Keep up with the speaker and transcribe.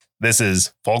This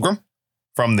is Fulgrim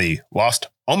from the Lost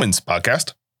Omens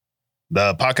podcast.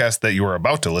 The podcast that you are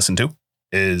about to listen to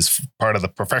is part of the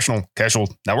Professional Casual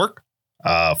Network.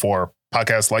 For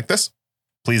podcasts like this,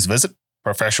 please visit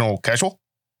professionalcasual.com.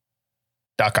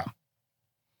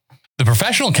 The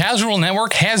Professional Casual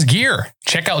Network has gear.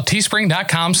 Check out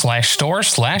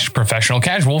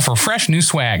teespring.com/store/professionalcasual for fresh new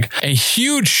swag. A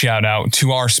huge shout out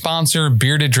to our sponsor,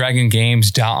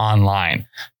 beardeddragongames.online.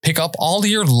 Pick up all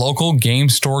your local game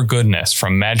store goodness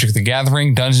from Magic the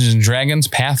Gathering, Dungeons & Dragons,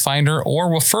 Pathfinder, or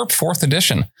WFRP 4th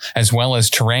edition, as well as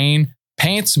terrain,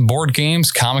 paints, board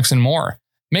games, comics, and more.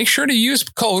 Make sure to use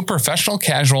code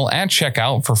PROFessionalCasual at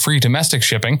checkout for free domestic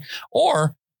shipping,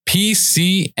 or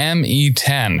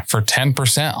PCME10 for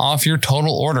 10% off your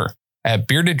total order at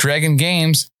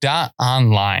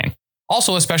beardeddragongames.online.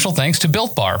 Also, a special thanks to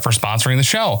Built Bar for sponsoring the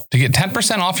show. To get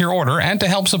 10% off your order and to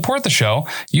help support the show,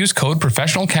 use code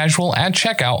PROFessionalCasual at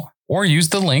checkout or use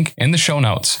the link in the show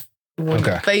notes.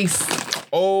 Okay. Face.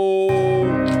 Oh.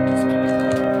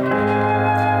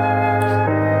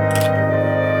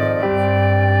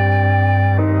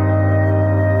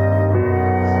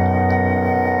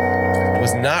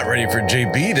 Was not ready for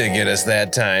JB to get us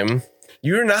that time.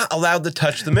 You're not allowed to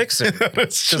touch the mixer.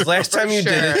 Because last time you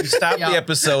did it, you stopped the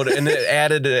episode and it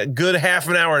added a good half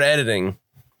an hour to editing.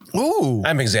 Ooh.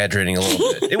 I'm exaggerating a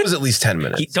little bit. It was at least 10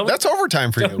 minutes. That's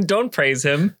overtime for you. Don't praise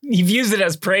him. You've used it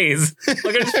as praise.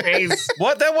 Look at his praise.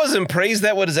 What? That wasn't praise.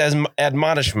 That was as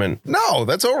admonishment. No,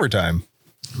 that's overtime.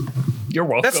 You're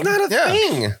welcome. That's not a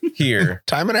thing here.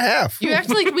 Time and a half. You act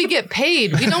like we get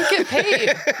paid. We don't get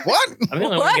paid. What? I'm the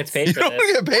only one who gets paid You for don't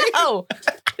this. get paid? Oh,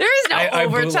 there is no I bootleg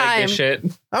overtime. this shit.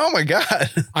 Oh my God.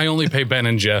 I only pay Ben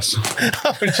and Jess.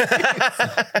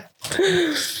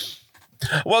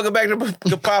 Welcome back to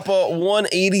Kapapa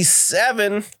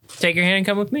 187. Take your hand and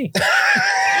come with me.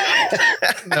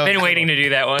 Been waiting to do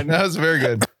that one. That was very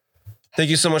good. Thank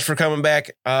you so much for coming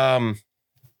back.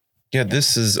 Yeah,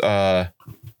 this is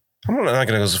I'm not going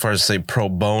to go as far as to say pro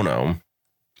bono.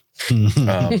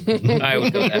 I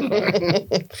would go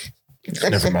that far.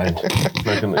 Never mind. I'm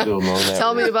not going to go along that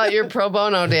Tell way. me about your pro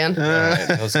bono, Dan. All right,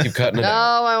 let's keep cutting it No,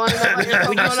 out. I want to know about your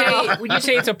pro bono. Would you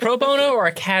say it's a pro bono or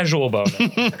a casual bono?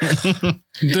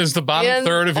 Does the bottom Dan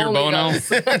third of your only bono? does.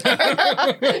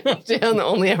 Dan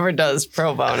only ever does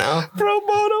pro bono. Pro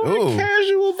bono Ooh. and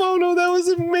casual bono. That was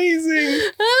amazing.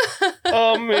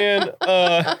 Oh, man.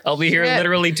 I'll be here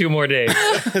literally 2 more days.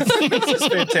 This is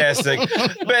fantastic.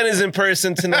 Ben is in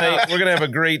person tonight. We're going to have a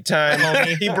great time.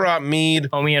 He brought mead.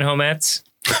 Homie and homettes.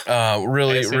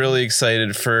 Really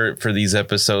excited for these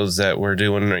episodes that we're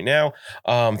doing right now.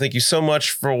 Thank you so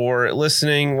much for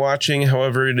listening, watching,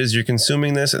 however it is you're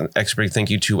consuming this. And extra big thank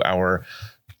you to our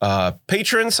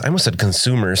patrons. I almost said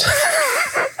consumers.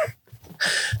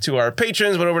 To our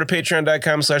patrons, went over to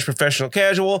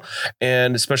patreon.com/professionalcasual.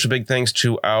 And a special big thanks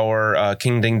to our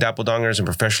King Ding Doppeldongers and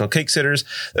professional cake sitters.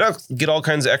 They get all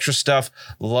kinds of extra stuff,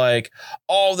 like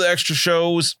all the extra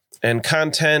shows and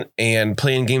content and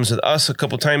playing games with us a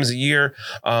couple times a year.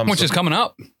 Which is coming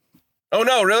up. Oh,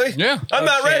 no, really? Yeah. I'm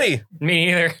not ready. Me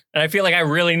neither. And I feel like I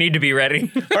really need to be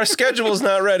ready. Our schedule is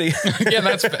not ready. Yeah,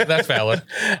 that's valid.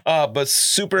 But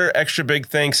super extra big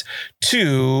thanks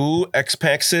to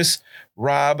Xpaxis,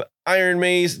 Rob, Iron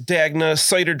Maze, Dagna,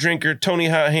 Cider Drinker, Tony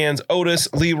Hot Hands, Otis,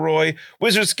 Leroy,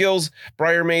 Wizard Skills,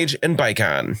 Briar Mage, and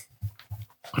Bicon.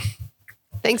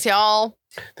 Thanks, y'all.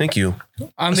 Thank you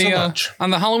On so the much. on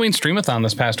the Halloween streamathon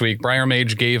this past week, Briar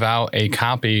Mage gave out a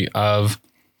copy of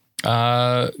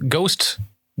Ghost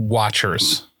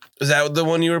Watchers. Is that the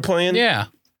one you were playing? Yeah.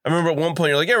 I remember at one point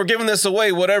you're like, yeah, we're giving this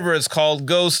away, whatever it's called,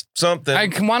 Ghost something. I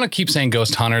want to keep saying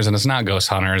Ghost Hunters, and it's not Ghost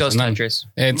Hunters. Ghost And then Huntress.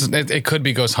 It could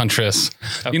be Ghost Huntress.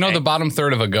 Okay. You know, the bottom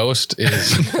third of a ghost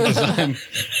is designed.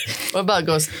 What about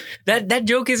Ghost? That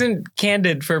joke isn't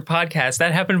candid for podcasts.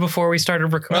 That happened before we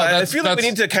started recording. I feel like we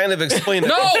need to kind of explain it.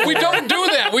 No, we don't do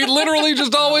that. We literally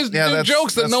just always do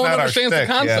jokes that that's no one not our understands the shtick,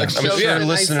 yeah. context. I'm of. sure Yeah.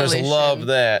 listeners Isolation. love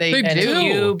that. They And do. if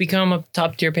you become a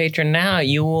top tier patron now,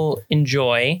 you will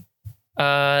enjoy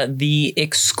the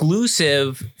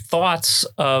exclusive thoughts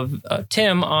of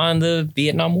Tim on the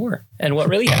Vietnam War and what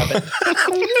really happened.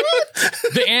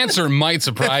 The answer might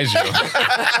surprise you.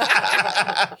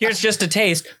 Here's just a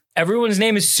taste. Everyone's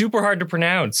name is super hard to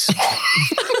pronounce. That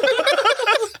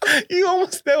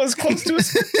was close to a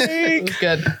mistake.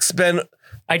 Good. It's been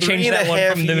I changed that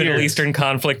one from the Middle Eastern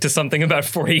conflict to something about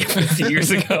 40, 50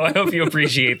 years ago. I hope you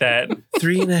appreciate that.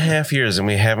 3.5 years and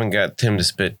we haven't got Tim to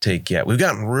spit take yet. We've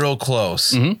gotten real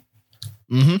close.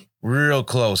 Real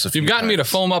close. You've gotten me to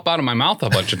foam up out of my mouth a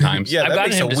bunch of times. Yeah, I've that gotten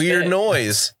makes him a to weird spit.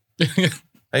 noise.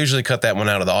 I usually cut that one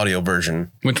out of the audio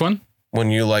version. Which one? when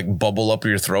you like bubble up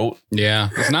your throat. Yeah,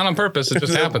 it's not on purpose. It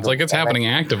just happens. Like it's happening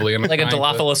actively. And Like a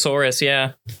Dilophosaurus,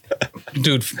 yeah.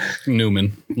 Dude,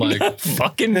 Newman. Like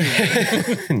Fucking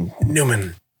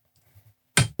Newman.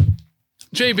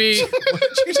 JB, What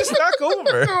did you just knock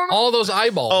over? all those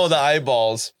eyeballs. Oh, the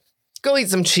eyeballs. Go eat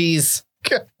some cheese.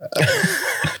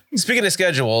 Speaking of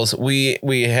schedules, we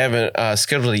haven't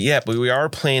scheduled it yet, but we are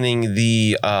planning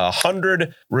the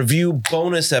 100 review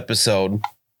bonus episode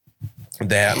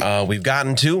that we've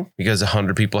gotten to because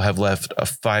 100 people have left a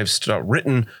 5-star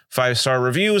written 5-star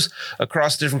reviews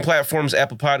across different platforms,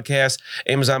 Apple Podcasts,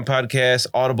 Amazon Podcasts,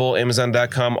 Audible,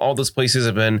 Amazon.com. All those places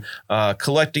have been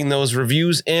collecting those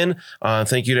reviews in.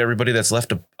 Thank you to everybody that's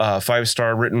left a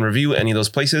 5-star written review, any of those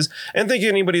places. And thank you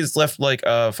to anybody that's left like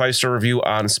a 5-star review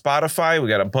on Spotify. We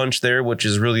got a bunch there, which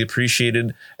is really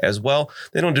appreciated as well.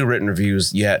 They don't do written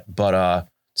reviews yet, but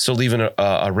still leaving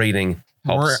a rating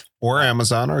helps. Or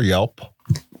Amazon or Yelp.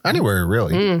 Anywhere,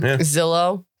 really. Yeah.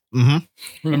 Zillow.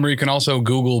 Remember, you can also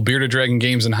Google Bearded Dragon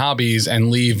Games and Hobbies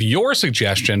and leave your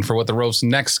suggestion for what the roast's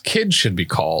next kid should be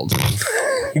called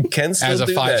You can still as a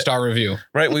do that. 5-star review.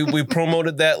 Right, we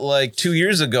promoted that like 2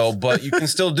 years ago, but you can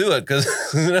still do it because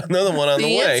there's another one on the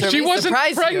The way. answer- She we wasn't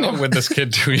surprised pregnant you. with this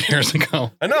kid 2 years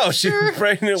ago. I know she was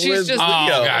pregnant She's with just- Oh,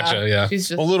 Leo gotcha. Yeah. She's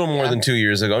just a little more than 2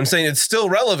 years ago. I'm saying it's still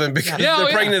relevant because Yeah, they're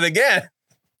yeah. pregnant again.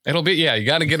 It'll be, yeah, you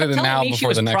got to get it in telling now me she before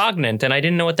was the next. pregnant, and I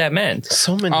didn't know what that meant.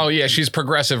 So many Oh, yeah, she's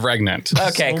progressive regnant.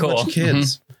 Okay, so cool. much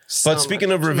kids. so But speaking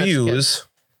much- of too much reviews, kids.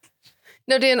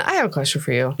 No, Dan, I have a question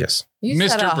for you. yes. You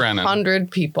said Mr. Brennan.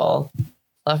 100 people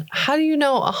left. How do you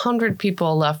know 100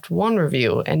 people left one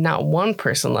review and not one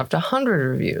person left 100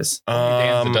 reviews?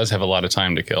 It does have a lot of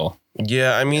time to kill.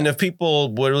 Yeah, I mean, if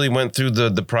people really went through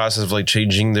the process of like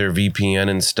changing their VPN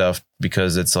and stuff,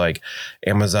 because it's like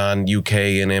Amazon UK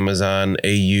and Amazon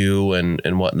AU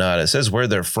and whatnot, it says where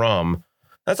they're from.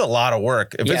 That's a lot of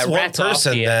work. If Yeah, it's one rats off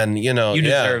person, to you. then You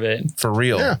deserve it. for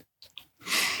real. Yeah.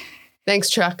 Thanks,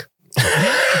 Chuck.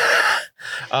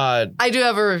 Uh, I do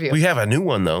have a review. we have a new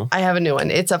one though. I have a new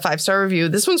one. It's a 5-star review.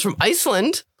 This one's from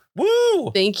Iceland.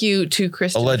 Woo! Thank you to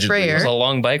Kristen Allegedly. It was Freyer. a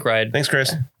long bike ride. Thanks,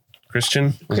 Chris.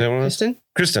 Christian, was that one? Kristen?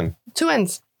 Kristen. 2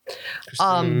 N's.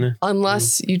 Kristen.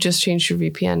 Unless you just changed your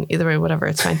VPN. Either way, whatever,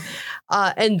 it's fine.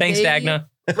 And Thanks, they Dagna.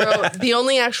 wrote the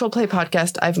only actual play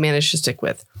podcast I've managed to stick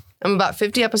with. I'm about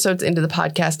 50 episodes into the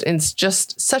podcast, and it's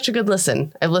just such a good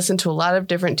listen. I've listened to a lot of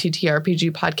different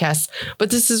TTRPG podcasts, but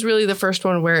this is really the first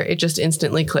one where it just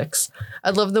instantly clicks.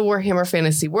 I love the Warhammer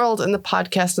fantasy world, and the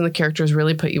podcast and the characters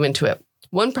really put you into it.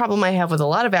 One problem I have with a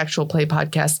lot of actual play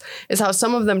podcasts is how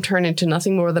some of them turn into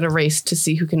nothing more than a race to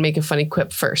see who can make a funny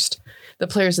quip first. The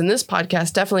players in this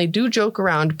podcast definitely do joke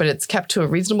around, but it's kept to a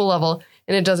reasonable level,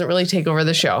 and it doesn't really take over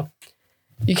the show.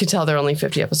 You can tell they're only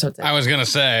 50 episodes in. I was going to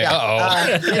say,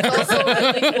 Yeah. It's also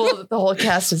really cool that the whole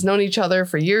cast has known each other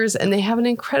for years, and they have an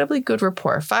incredibly good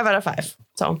rapport. 5 out of 5.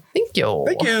 So thank you.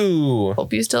 Thank you.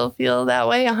 Hope you still feel that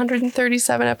way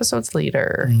 137 episodes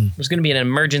later. There's going to be an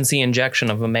emergency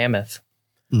injection of a mammoth.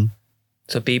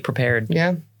 So be prepared.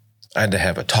 Yeah. I had to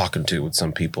have a talking to with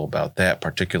some people about that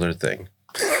particular thing.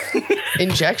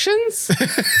 Injections?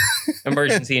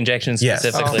 Emergency injections Yes.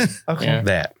 specifically. Oh, okay. Yeah.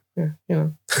 That. Yeah.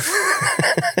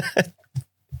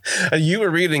 You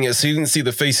were reading it, so you didn't see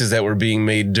the faces that were being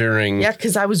made during. Yeah,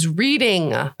 because I was reading.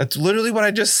 That's literally what I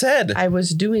just said. I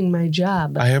was doing my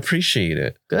job. I appreciate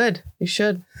it. Good. You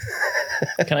should.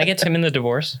 Can I get Tim in the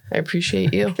divorce? I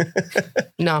appreciate you.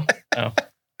 No. Oh,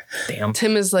 damn.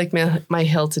 Tim is like my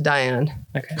hill to die on.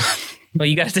 Okay. Well,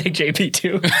 you got to take JP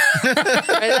too.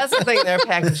 Right, that's the thing. They're a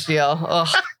package deal. Ugh.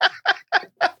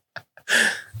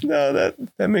 No,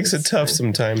 that makes it tough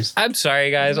sometimes. I'm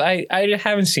sorry, guys. I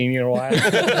haven't seen you in a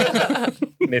while.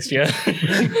 Missed you.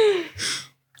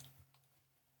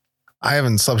 I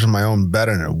haven't slept in my own bed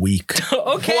in a week.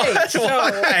 Okay. What? So,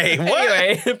 Why? What?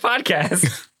 anyway,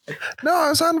 podcast. No, I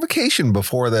was on vacation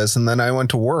before this, and then I went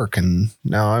to work, and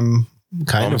now I'm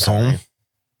kind I'm of sorry. home.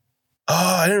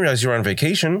 Oh, I didn't realize you were on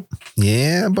vacation.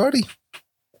 Yeah, buddy.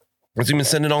 I was even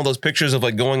sending all those pictures of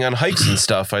like going on hikes and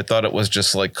stuff. I thought it was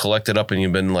just like collected up and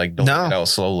you've been like doling No. it out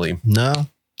slowly. No.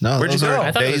 Where'd you those go? are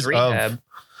I thought it was days rehab. of-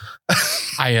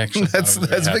 I actually That's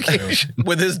thought it was rehab, too. vacation.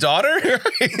 With his daughter?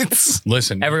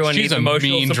 Listen, Everyone she's needs a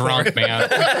emotional mean support. drunk, man.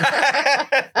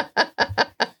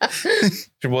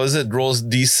 Was it rolls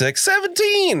D6?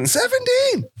 17.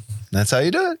 17. That's how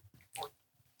you do it.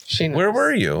 She knows. Where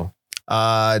were you?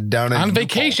 Down in On New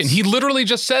vacation. Paltz. He literally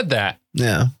just said that.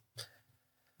 Yeah.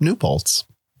 New Paltz.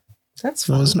 That's It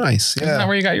fun. was nice. Isn't that Yeah.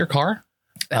 where you got your car?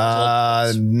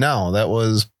 No, that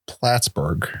was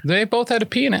Plattsburgh. They both had a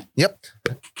P in it. Yep.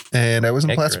 And I was in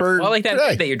Accurate. Plattsburgh Well, I like that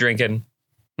today. that you're drinking.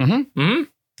 Mm-hmm. Hmm?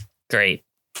 Great.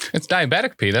 It's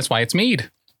diabetic pee. That's why it's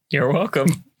mead. You're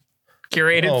welcome.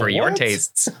 Curated for your what?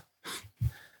 tastes.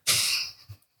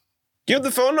 Give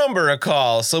the phone number a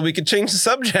call so we can change the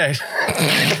subject.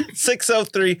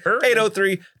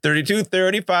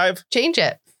 603-803-3235. Change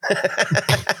it.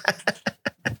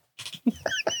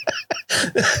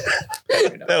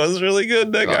 That was really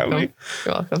good. That got me.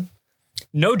 You're welcome.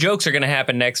 No jokes are going to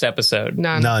happen next episode.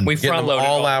 None. We Getting front them loaded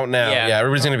all out now. Yeah,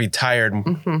 everybody's going to be tired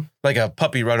like a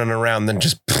puppy running around, then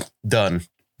just done.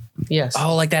 Yes.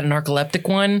 Oh, like that narcoleptic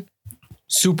one?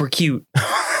 Super cute.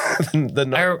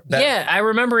 I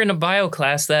remember in a bio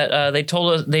class that they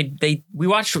told us we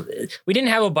didn't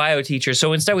have a bio teacher,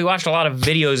 so instead we watched a lot of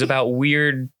videos about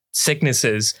weird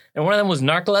sicknesses, and one of them was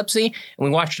narcolepsy, and we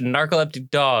watched a narcoleptic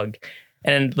dog,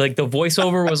 and like the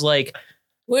voiceover was like,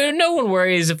 well, no one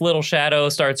worries if little Shadow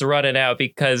starts running out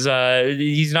because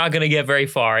he's not going to get very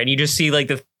far, and you just see like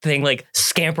the thing like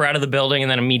scamper out of the building and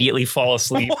then immediately fall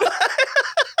asleep.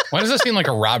 Why does this seem like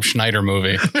a Rob Schneider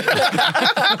movie?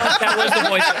 That was the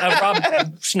voice.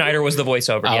 Rob Schneider was the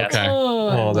voiceover. Oh, Yes. okay.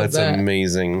 Oh, that's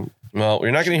amazing. Well,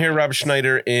 you're not going to hear Rob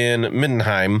Schneider in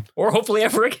Middenheim. Or hopefully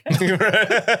ever again.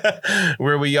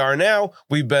 Where we are now,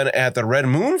 we've been at the Red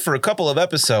Moon for a couple of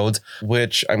episodes,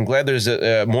 which I'm glad there's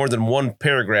more than one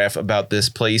paragraph about this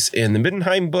place in the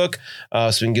Middenheim book, so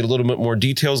we can get a little bit more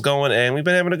details going, and we've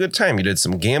been having a good time. We did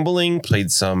some gambling, played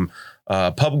some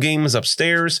pub games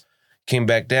upstairs, came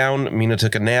back down. Mina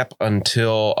took a nap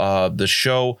until the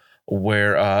show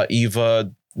where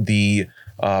Eva, the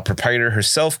proprietor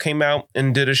herself, came out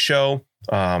and did a show,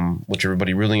 which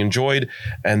everybody really enjoyed.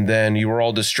 And then you were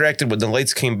all distracted when the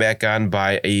lights came back on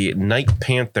by a Night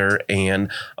Panther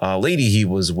and a lady he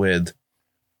was with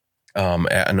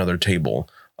at another table,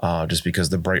 just because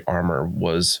the bright armor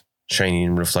was shiny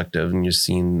and reflective. And you've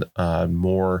seen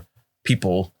more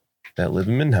people that live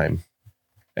in Middenheim.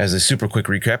 As a super quick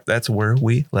recap, that's where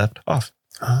we left off.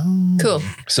 Cool.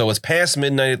 So it's past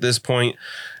midnight at this point.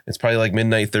 It's probably like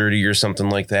midnight 30 or something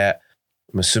like that.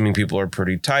 I'm assuming people are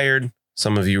pretty tired.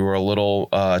 Some of you are a little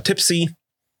tipsy.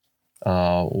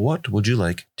 What would you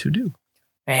like to do?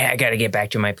 Hey, I got to get back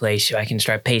to my place so I can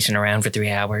start pacing around for 3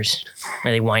 hours.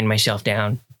 Really wind myself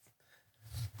down.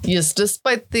 Yes,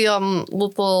 despite the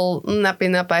little nappy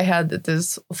nap I had, it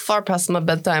is far past my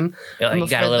bedtime. Oh, you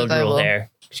got a little afraid that I drool will- there.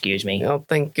 Excuse me. Oh,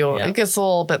 thank you. Yeah. It gets a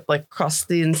little bit like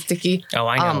crusty and sticky. Oh,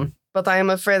 I know. But I am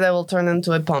afraid I will turn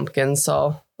into a pumpkin,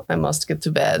 so I must get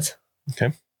to bed.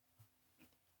 Okay.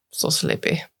 So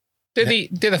sleepy.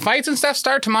 Did the fights and stuff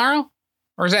start tomorrow?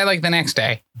 Or is that like the next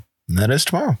day? That is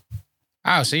tomorrow.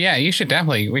 Oh, so yeah, we should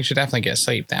definitely get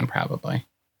sleep then, probably.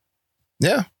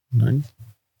 Yeah.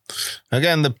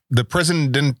 Again, the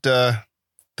prison didn't,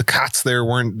 the cots there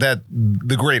weren't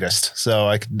the greatest. So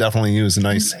I could definitely use a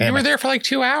nice You hammock. were there for like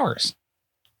 2 hours.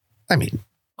 I mean,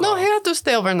 No, he had to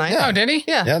stay overnight. Oh, did he?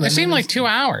 Yeah. yeah, It seemed like 2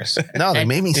 hours. no, they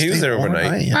made me He was stay there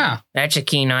overnight. Yeah. Oh, That's a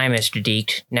keen eye, Mr.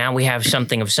 Deekt. Now we have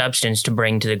something of substance to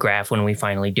bring to the graph when we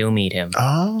finally do meet him.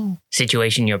 Oh,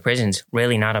 Situation in your prison's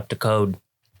really not up to code.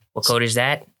 What code is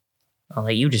that? I'll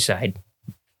let you decide,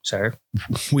 sir.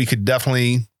 we could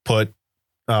definitely put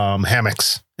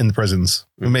hammocks in the prisons.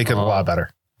 It would make it a lot better.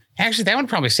 actually, that would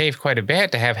probably save quite a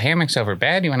bit to have hammocks over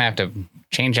bed. You wouldn't have to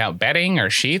change out bedding or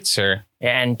sheets or.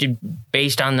 And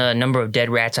based on the number of dead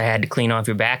rats I had to clean off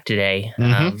your back today,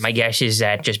 my guess is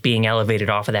that just being elevated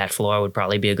off of that floor would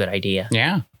probably be a good idea.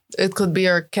 Yeah. It could be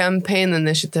our campaign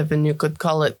initiative, and you could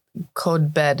call it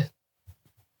Code Bed.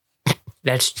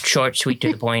 That's short, sweet,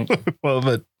 to the point. Well,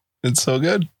 but it's so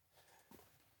good.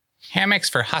 Hammocks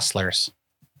for hustlers.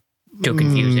 Too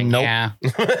confusing. Nope. Yeah.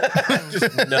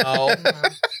 No.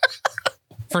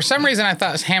 For some reason, I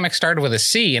thought hammock started with a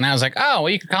C, and I was like, oh, well,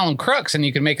 you could call them crooks, and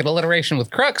you could make an alliteration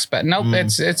with crooks, but nope,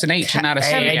 it's an H and not a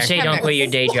C. I'd say don't quit your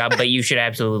day job, but you should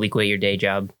absolutely quit your day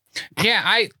job. Yeah,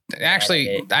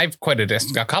 I've quitted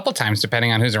this a couple times,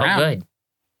 depending on who's Oh, around. good.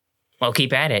 Well,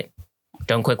 keep at it.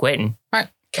 Don't quit quitting.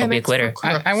 Don't be a quitter.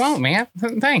 I won't, man.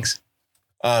 Thanks.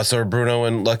 So are Bruno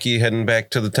and Lucky heading back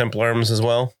to the Temple Arms as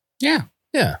well? Yeah.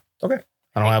 Yeah. Okay.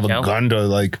 I don't have a No. gun to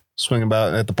like swing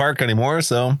about at the park anymore,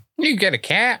 so You get a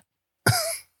cat.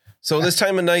 So this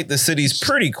time of night, the city's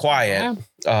pretty quiet.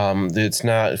 It's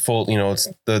not full, it's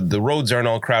the roads aren't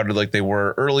all crowded like they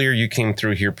were earlier. You came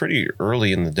through here pretty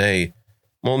early in the day.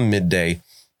 Well, midday.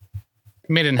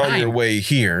 Mid and On your high. way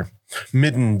here.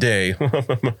 Midday.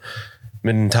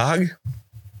 Middentag.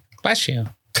 Bless you.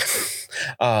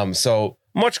 So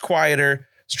much quieter.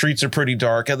 Streets are pretty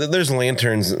dark. There's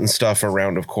lanterns and stuff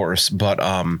around, of course, but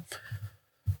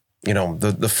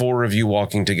the four of you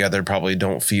walking together probably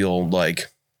don't feel like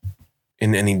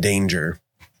in any danger.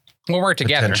 Well, we're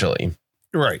together. Potentially.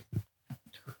 Right.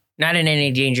 Not in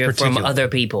any danger from Particularly. other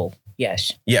people.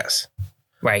 Yes. Yes.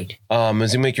 Right.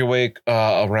 As you make your way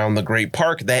around the Great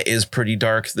Park, that is pretty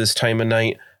dark this time of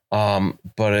night.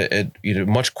 But a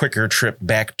much quicker trip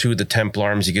back to the Temple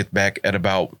Arms. You get back at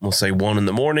about, we'll say, 1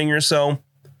 a.m. or so.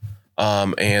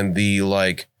 And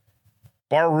the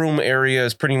bar room area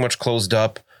is pretty much closed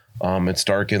up. It's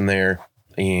dark in there,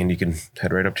 and you can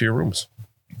head right up to your rooms.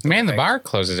 Man, the bar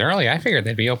closes early. I figured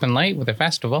they'd be open late with the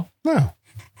festival. No.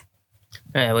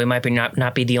 We might be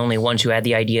not be the only ones who had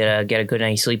the idea to get a good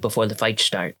night's sleep before the fights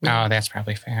start. Oh, that's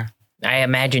probably fair. I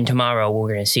imagine tomorrow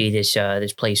we're going to see this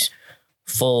this place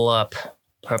full up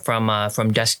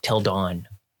from dusk till dawn.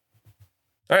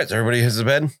 All right, so everybody has a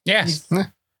bed. Yes.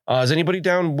 Is anybody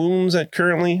down wounds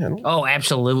currently? I don't Oh,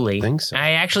 absolutely. think so.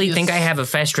 I actually think I have a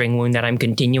festering wound that I'm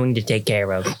continuing to take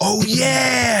care of. Oh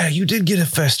yeah, you did get a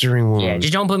festering wound. Yeah,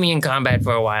 just don't put me in combat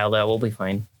for a while, though. We'll be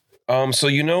fine. So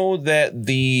you know that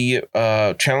the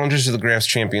Challengers of the Graphs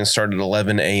Champions start at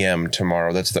 11 a.m.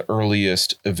 tomorrow. That's the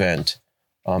earliest event.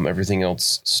 Everything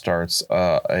else starts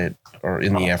in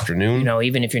the afternoon. You know,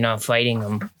 even if you're not fighting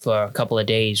him for a couple of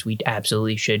days, we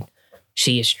absolutely should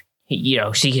see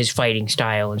his fighting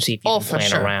style and see if you can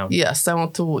plan around. Yes, I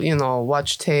want to,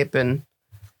 watch tape and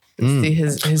see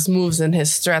his moves and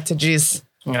his strategies.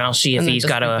 And I'll see if And then he's just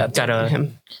got be better a than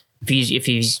him. if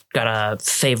he's got a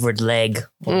favored leg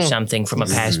or something from a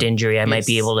past injury. I might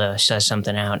be able to suss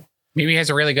something out. Maybe he has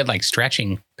a really good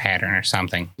stretching pattern or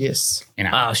something. Yes.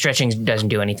 Stretching doesn't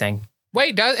do anything.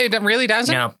 Wait, it really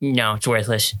doesn't? No, it's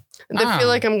worthless. And I feel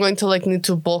like I'm going to need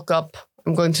to bulk up.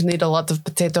 I'm going to need a lot of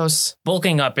potatoes.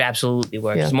 Bulking up absolutely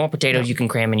works. Yeah. The more potatoes you can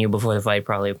cram in you before the fight,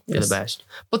 probably for the best.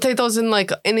 Potatoes and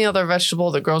any other vegetable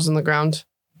that grows in the ground.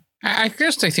 I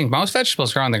just think most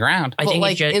vegetables grow on the ground. I think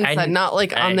it's just inside, not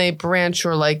on a branch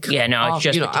or Yeah, no, it's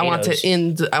just I want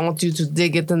I want you to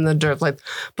dig it in the dirt, like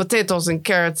potatoes and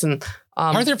carrots and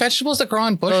Are there vegetables that grow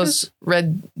on bushes? those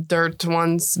red dirt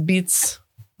ones, beets.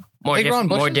 They grow on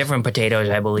more bushes? different potatoes,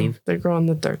 I believe. They grow in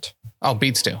the dirt. Oh,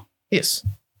 beets do. Yes.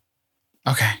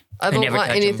 Okay. I don't never want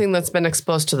touch 'em. anything that's been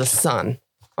exposed to the sun.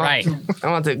 Right. I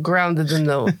want it grounded in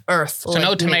the earth. So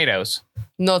no tomatoes.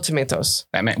 No tomatoes.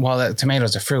 The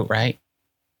tomato's a fruit, right?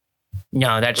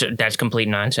 No, that's complete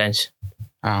nonsense.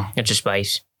 Oh. It's a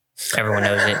spice. Everyone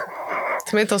knows it.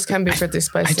 Tomatoes can be pretty I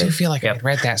spicy. do feel like I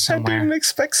read that I somewhere. didn't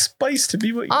expect spice to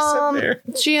be what you said there.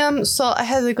 GM, so I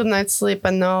had a good night's sleep,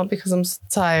 I know, because I'm so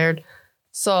tired.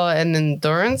 So an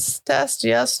endurance test,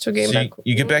 yes, to gain So back.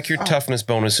 you get back your toughness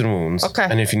bonus and wounds. Okay.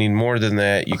 And if you need more than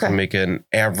that, you Okay. can make an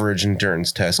average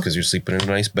endurance test because you're sleeping in a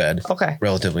nice bed. Okay.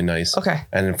 Relatively nice. Okay.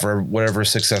 And then for whatever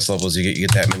success levels you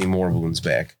get that many more wounds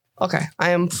back. Okay.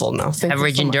 I am full now. Thank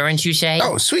Average you so much. endurance, you say?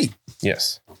 Oh, sweet.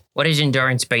 Yes. What is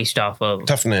endurance based off of?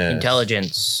 Toughness.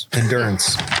 Intelligence.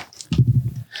 Endurance.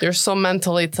 You're so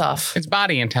mentally tough. It's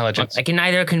body intelligence. I can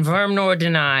neither confirm nor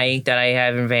deny that I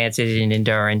have advances in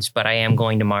endurance, but I am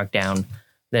going to mark down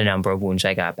the number of wounds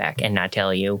I got back and not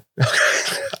tell you.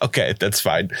 Okay, that's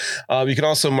fine. You can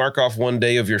also mark off 1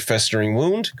 day of your festering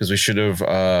wound because we should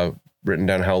have written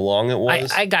down how long it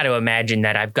was. I got to imagine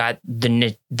that I've got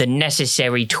the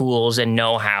necessary tools and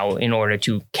know-how in order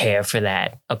to care for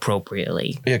that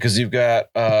appropriately. Yeah, because you've got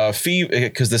fever.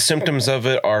 Because the symptoms of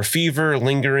it are fever,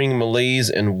 lingering, malaise,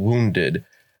 and wounded,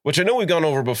 which I know we've gone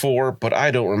over before, but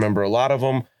I don't remember a lot of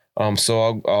them.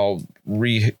 So I'll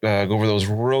go over those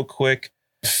real quick.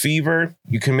 Fever,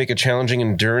 you can make a challenging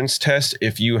endurance test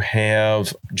if you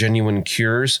have genuine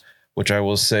cures, which I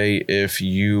will say if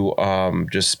you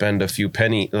just spend a few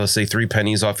pennies, let's say 3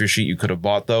 pennies off your sheet, you could have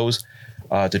bought those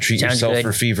to treat Sounds yourself good.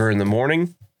 for fever in the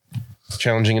morning.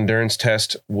 Challenging endurance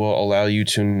test will allow you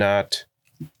to not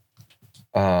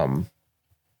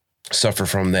suffer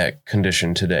from that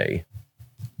condition today.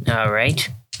 All right.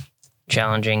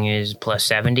 Challenging is plus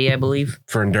 70, I believe.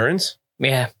 For endurance?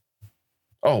 Yeah.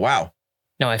 Oh, wow.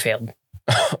 No, I failed.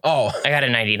 Oh, I got a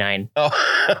 99.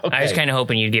 oh, okay. I was kind of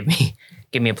hoping you'd give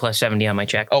me a plus 70 on my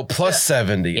check. Oh, plus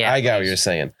 70. Yeah, I got what please. you're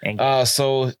saying. Thank you.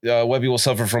 So Webby will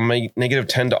suffer from negative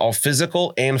 10 to all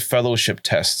physical and fellowship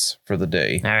tests for the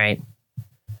day. All right.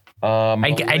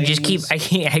 I just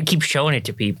keep showing it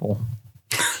to people.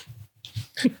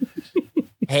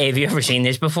 Hey, have you ever seen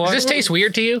this before? Does this taste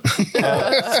weird to you?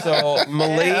 So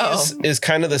malaise is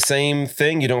kind of the same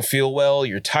thing. You don't feel well.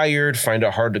 You're tired. Find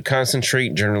it hard to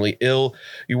concentrate. Generally ill.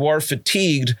 You are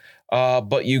fatigued,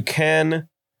 but you can.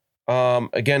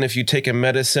 Again, if you take a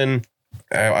medicine,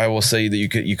 I will say that you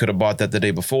could have bought that the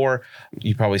day before.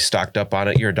 You probably stocked up on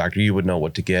it. You're a doctor. You would know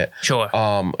what to get. Sure.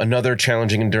 Another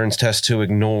challenging endurance test to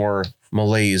ignore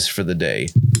malaise for the day.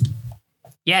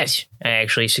 Yes, I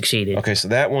actually succeeded. Okay, so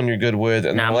that one you're good with.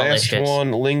 And Not the last malicious.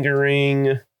 one,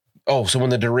 lingering. Oh, so when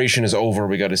the duration is over,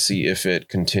 we got to see if it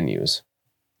continues.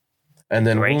 And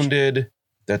then Duration. wounded,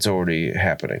 that's already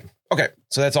happening. Okay,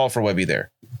 so that's all for Webby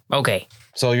there. Okay.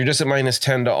 So you're just at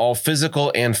 -10 to all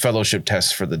physical and fellowship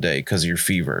tests for the day because your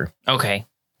fever Okay.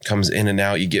 comes in and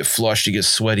out. You get flushed, you get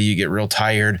sweaty, you get real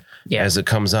tired Yeah. as it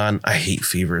comes on. I hate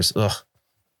fevers. Ugh.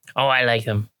 Oh, I like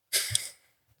them.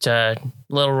 It's a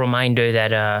little reminder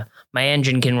that my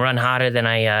engine can run hotter than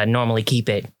I normally keep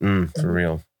it. For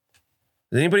real.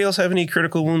 Does anybody else have any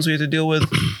critical wounds we have to deal with?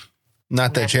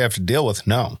 Not that you have to deal with.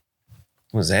 No.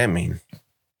 What does that mean?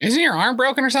 Isn't your arm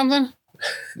broken or something?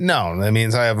 No, that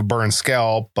means I have a burned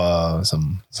scalp,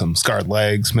 some scarred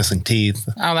legs, missing teeth,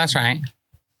 Oh, that's right.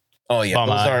 Oh, yeah. Bum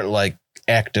Those eye. aren't like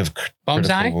active Bum's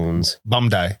critical eye? wounds. bum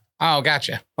die. Oh,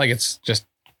 gotcha. Like it's just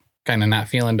kind of not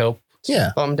feeling dope.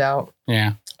 Yeah. Bummed out.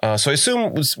 Yeah. So I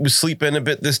assume we sleep in a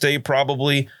bit this day,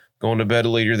 probably going to bed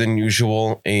later than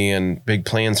usual, and big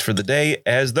plans for the day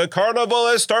as the carnival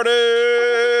has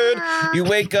started. You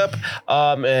wake up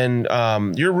and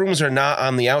your rooms are not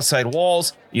on the outside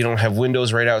walls. You don't have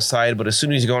windows right outside, but as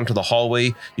soon as you go into the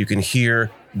hallway, you can hear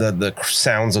the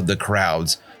sounds of the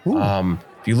crowds.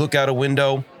 If you look out a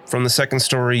window from the second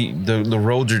story, the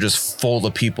roads are just full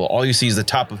of people. All you see is the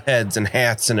top of heads and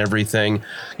hats and everything.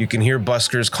 You can hear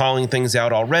buskers calling things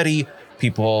out already.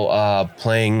 People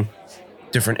playing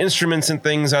different instruments and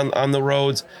things on the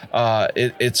roads.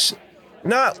 It's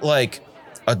not like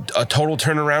a total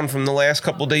turnaround from the last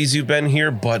couple days you've been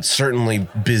here, but certainly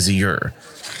busier.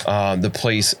 The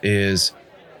place is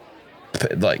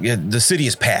like the city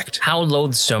is packed. How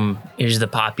loathsome is the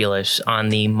populace on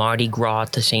the Mardi Gras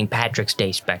to St. Patrick's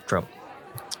Day spectrum?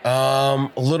 A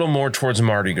little more towards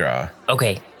Mardi Gras.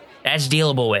 Okay, that's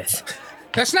dealable with.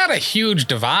 That's not a huge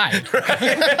divide.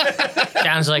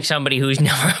 Sounds like somebody who's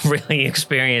never really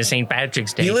experienced St.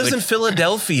 Patrick's Day. He lives in which-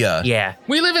 Philadelphia. Yeah.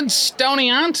 We live in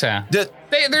Stonianta.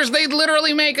 They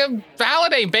literally make a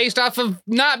holiday based off of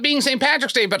not being St.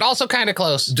 Patrick's Day, but also kind of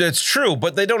close. That's true,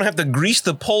 but they don't have to grease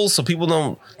the poles so people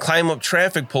don't climb up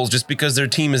traffic poles just because their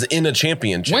team is in a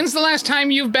championship. When's the last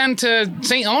time you've been to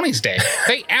St. Oni's Day?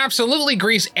 They absolutely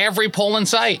grease every pole in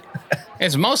sight.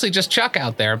 It's mostly just Chuck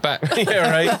out there, but Yeah,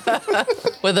 right.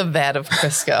 With a vat of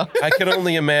Crisco. I can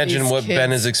only imagine These what kids.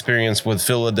 Ben has experienced with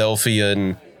Philadelphia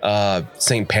and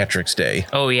St. Patrick's Day.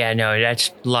 Oh, yeah, no,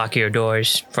 that's lock your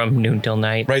doors from noon till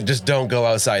night. Right, just don't go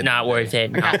outside. Not worth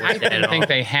it. Not I worth it at didn't all. think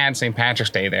they had St.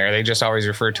 Patrick's Day there. They just always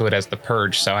referred to it as the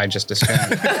Purge, so I just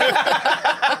assumed.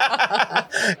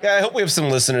 Yeah, I hope we have some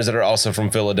listeners that are also from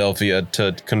Philadelphia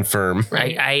to confirm.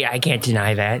 I can't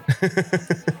deny that.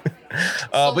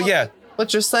 But yeah,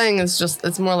 What you're saying is just,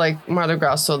 it's more like Mardi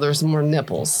Gras, so there's more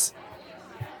nipples.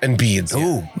 and beads.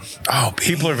 Ooh. Oh,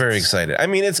 People are very excited. I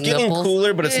mean, it's getting Nipples,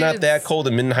 cooler, but it's not beads. that cold.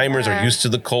 The Mindenheimers are used to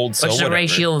the cold, so What's the whatever.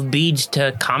 ratio of beads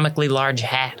to comically large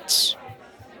hats?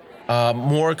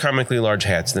 More comically large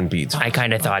hats than beads. I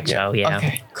kind of thought so, yeah.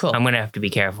 Okay, cool. I'm going to have to be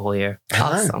careful here.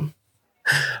 Awesome.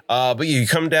 But you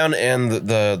come down and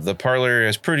the parlor area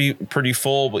is pretty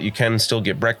full, but you can still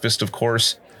get breakfast, of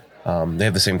course. They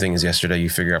have the same thing as yesterday. You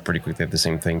figure out pretty quick they have the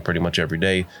same thing pretty much every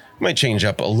day. Might change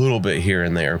up a little bit here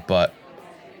and there, but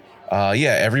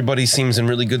yeah, everybody seems in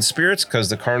really good spirits because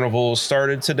the carnival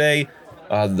started today.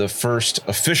 The first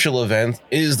official event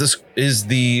is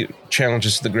the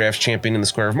Challenges to the Graphs Champion in the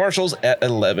Square of Marshals at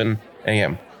 11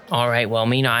 a.m. All right, well,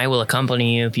 Mina, I will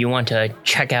accompany you if you want to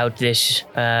check out this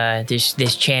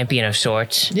this champion of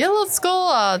sorts. Yeah, let's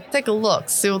go take a look,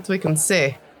 see what we can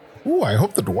see. Ooh, I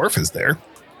hope the dwarf is there.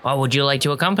 Or would you like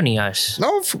to accompany us?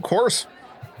 No, of course.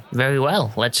 Very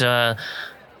well. Let's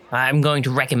I'm going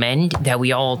to recommend that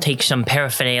we all take some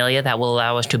paraphernalia that will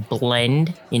allow us to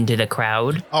blend into the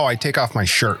crowd. Oh, I take off my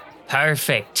shirt.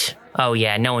 Perfect. Oh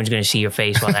yeah, no one's going to see your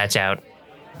face while that's out.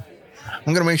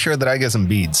 I'm going to make sure that I get some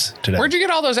beads today. Where'd you get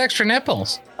all those extra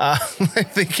nipples?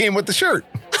 They came with the shirt.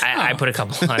 I put a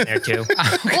couple on there too.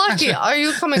 Lucky, are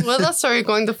you coming with us or are you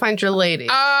going to find your lady?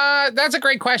 That's a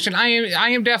great question. I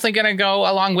am definitely gonna go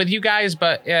along with you guys,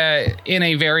 but in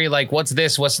a very like, what's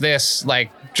this,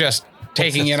 like just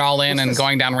taking it all in and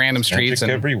going down random streets. Magic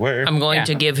And everywhere. I'm going Yeah.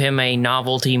 to give him a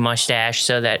novelty mustache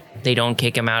so that they don't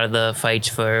kick him out of the fights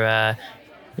for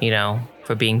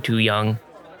for being too young.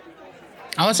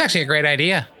 oh, that's actually a great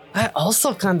idea. I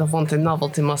also kind of want a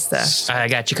novelty mustache. I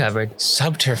got you covered.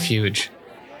 Subterfuge.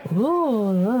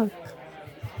 Ooh, look.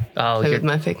 Oh, Play you're, with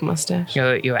my fake mustache.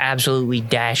 you're absolutely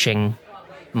dashing,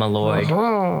 my lord.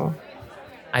 Oh.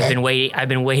 I've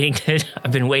been waiting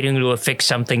to affix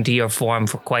something to your form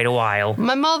for quite a while.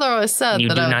 My mother always said You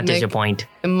that do I not would make disappoint.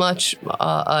 a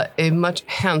much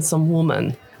handsome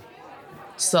woman.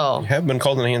 So You have been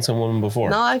called a handsome woman before.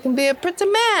 now I can be a pretty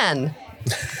man.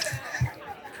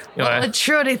 What would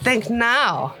Trudy think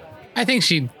now? I think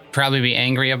she'd probably be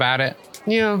angry about it.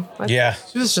 Yeah. Yeah.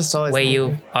 She was just always. way you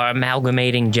angry. are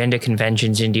amalgamating gender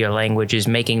conventions into your language is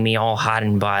making me all hot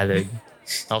and bothered.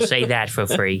 I'll say that for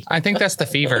free. I think that's the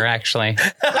fever, actually.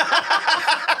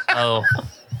 Oh.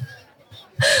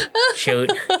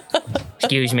 Shoot.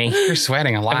 Excuse me. You're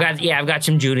sweating a lot. I've got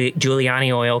some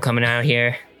Giuliani oil coming out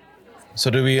here. So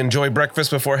do we enjoy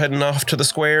breakfast before heading off to the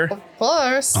square? Of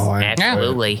course.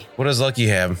 Absolutely. What does Lucky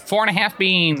have? 4.5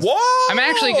 beans. Whoa! I'm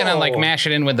actually gonna mash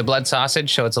it in with the blood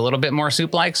sausage, so it's a little bit more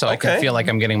soup-like, so I can Okay. feel like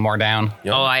I'm getting more down.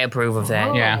 Yum. Oh, I approve of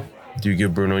that. Yeah. Do you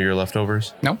give Bruno your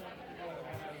leftovers? Nope.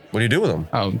 What do you do with them?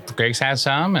 Oh, Greg's has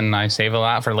some, and I save a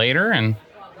lot for later, and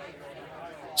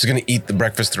Just gonna eat the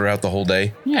breakfast throughout the whole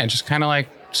day? yeah, just kind of like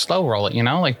slow roll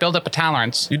it, build up a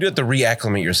tolerance. You do have to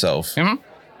reacclimate yourself. Mhm.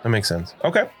 That makes sense.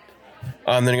 Okay.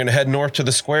 Then you're gonna head north to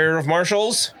the Square of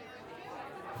Marshals.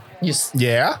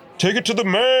 Yeah. Take it to the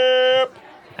map.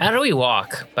 How do we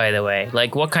walk, by the way?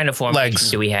 Like, what kind of formation Legs.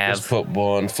 do we Just have? put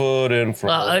one foot in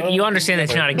front. You understand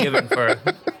that's not a given for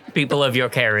people of your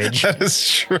carriage. That is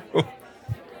true.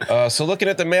 So looking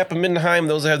at the map of Mindenheim,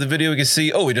 those that have the video, we can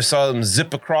see, we just saw them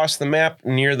zip across the map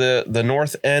near the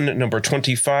north end. Number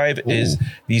 25 is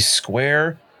the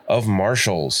Square of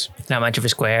Marshals. Not much of a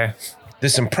square.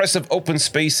 This impressive open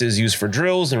space is used for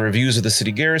drills and reviews of the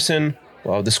city garrison.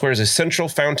 The square is a central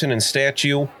fountain and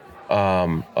statue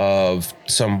of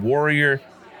some warrior.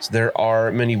 So there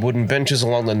are many wooden benches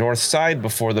along the north side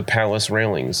before the palace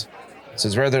railings. It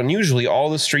says rather unusually,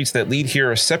 all the streets that lead here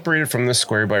are separated from the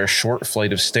square by a short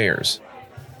flight of stairs.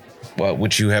 Well,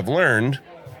 which you have learned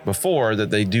before that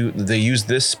they use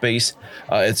this space.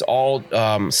 It's all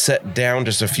set down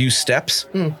just a few steps,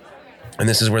 and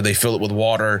this is where they fill it with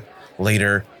water.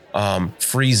 Later,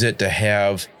 freeze it to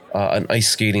have an ice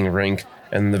skating rink,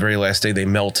 and the very last day they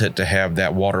melt it to have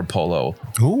that water polo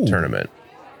tournament.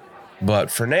 But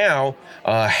for now,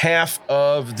 half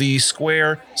of the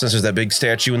square, since there's that big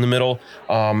statue in the middle,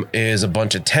 is a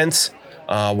bunch of tents.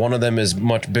 One of them is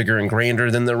much bigger and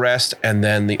grander than the rest, and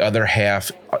then the other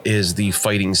half is the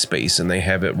fighting space, and they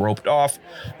have it roped off.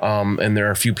 And there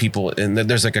are a few people, and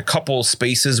there's like a couple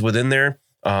spaces within there.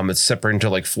 It's separated into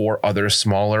like 4 other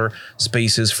smaller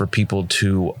spaces for people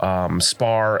to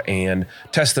spar and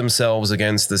test themselves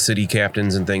against the city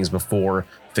captains and things before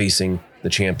facing the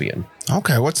champion.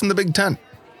 Okay, what's in the big tent?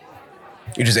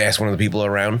 You just ask one of the people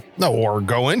around. No, or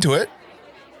go into it.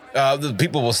 The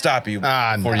people will stop you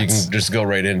before you can just go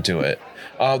right into it.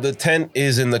 The tent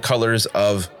is in the colors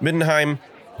of Mindenheim.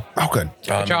 Oh, good.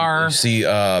 Jar. You see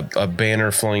a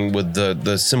banner flying with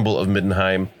the symbol of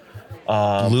Mindenheim.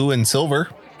 Blue and silver.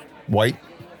 White.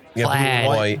 Yeah, blue and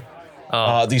white.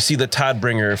 Oh. You see the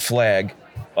Toddbringer flag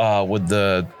with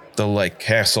the like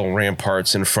castle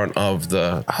ramparts in front of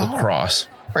the cross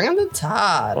Bring him to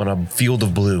Todd. on a field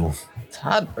of blue.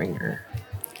 Todd bringer.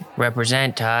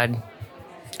 Represent, Todd.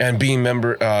 And being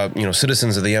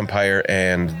citizens of the Empire,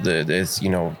 and it's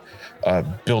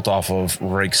built off of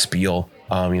Reichsspiel.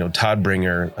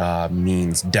 Toddbringer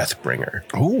means Deathbringer.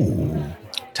 Ooh.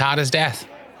 Todd is death.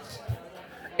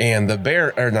 And the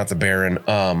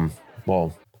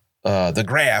the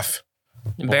Graf,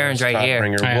 The Baron's right here.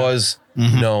 Toddbringer, was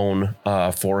known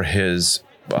for his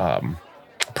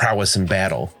prowess in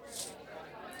battle.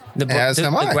 The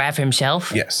I. Graf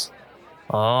himself? Yes.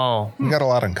 Oh. We got a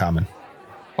lot in common.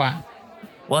 Wow.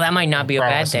 Well, that might not be a bad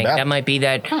Prowess in thing. battle.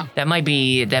 That might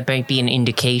be an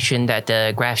indication that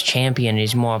the Graf's champion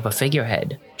is more of a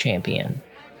figurehead champion.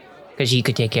 Because he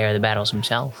could take care of the battles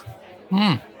himself.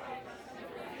 So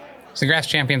the Grass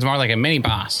Champion's more like a mini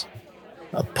boss.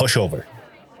 A pushover.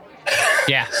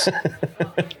 Yes.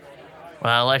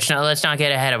 Well, let's not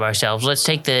get ahead of ourselves. Let's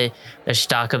take the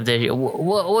stock of the.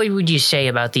 What would you say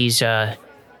about these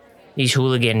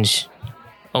hooligans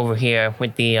over here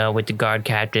with the guard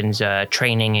captains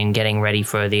training and getting ready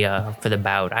for the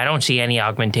bout? I don't see any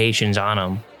augmentations on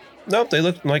them. Nope, they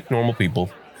look like normal people.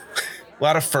 A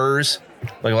lot of furs,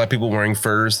 like a lot of people wearing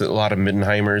furs. A lot of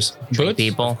Mindenheimers, Boots?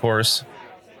 People. of course.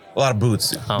 A lot of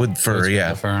boots with fur,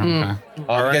 yeah. Okay. You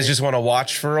guys just want to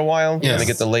watch for a while? Yes. And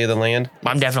get the lay of the land?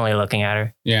 I'm definitely looking at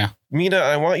her. Yeah. Mina,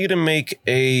 I want you to make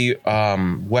a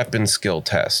weapon skill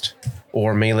test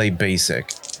or melee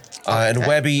basic. And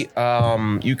Webby,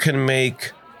 you can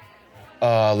make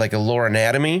like a lore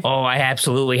anatomy. Oh, I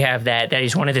absolutely have that. That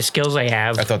is one of the skills I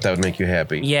have. I thought that would make you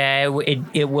happy. Yeah,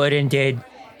 it would and did.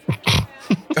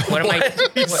 What am I?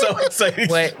 He's so excited.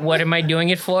 What am I doing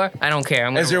it for? I don't care.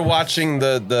 As you're watching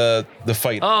the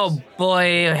fight. Oh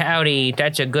boy, howdy!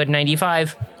 That's a good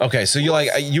 95. Okay, so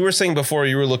you were saying before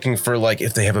you were looking for like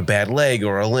if they have a bad leg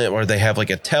or a limb or they have like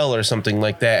a tell or something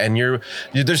like that, and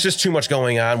there's just too much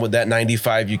going on with that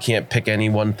 95. You can't pick any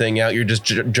one thing out. You're just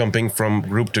jumping from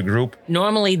group to group.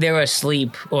 Normally they're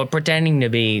asleep or pretending to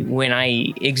be when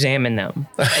I examine them,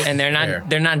 and they're not. Fair.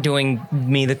 They're not doing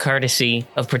me the courtesy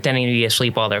of pretending to be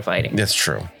asleep while they're fighting. That's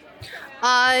true.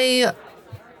 I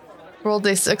rolled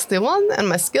a 61 and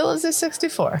my skill is a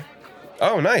 64.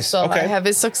 Oh, nice. So okay. I have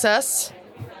a success.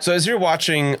 So as you're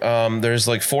watching, there's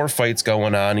like 4 fights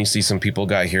going on. You see some people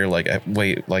got here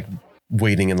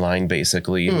waiting in line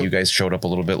basically. And you guys showed up a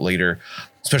little bit later,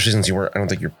 especially since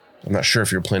I'm not sure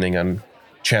if you're planning on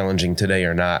challenging today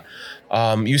or not.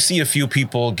 You see a few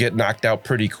people get knocked out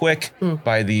pretty quick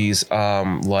by these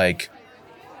like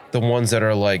the ones that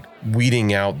are like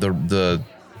weeding out the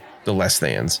less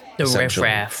thans. The essentially.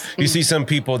 riffraff. You see some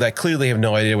people that clearly have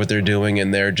no idea what they're doing,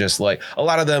 and they're just like, a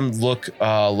lot of them look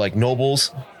like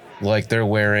nobles, like they're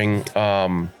wearing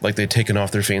like they've taken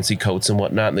off their fancy coats and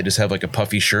whatnot, and they just have like a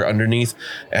puffy shirt underneath.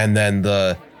 And then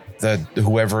the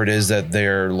whoever it is that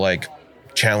they're like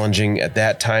challenging at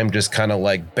that time just kind of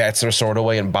like bats their sword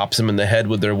away and bops him in the head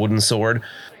with their wooden sword,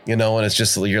 and it's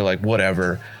just, you're like,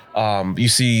 whatever. You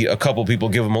see a couple people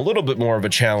give them a little bit more of a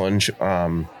challenge,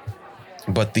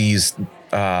 but these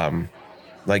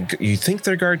like you think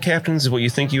they're guard captains, what you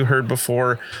think you heard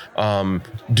before,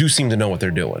 do seem to know what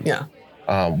they're doing. Yeah.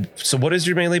 So what is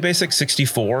your melee basic?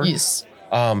 64? Yes.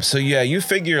 So yeah, you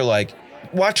figure like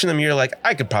watching them, you're like,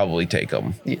 I could probably take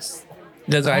them. Yes.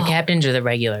 The guard captains or the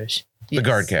regulars? The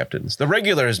guard captains. The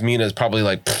regulars, Mina's probably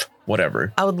like,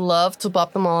 whatever. I would love to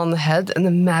bop them all on the head and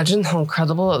imagine how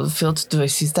incredible it would feel to do a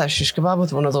seize that shish kebab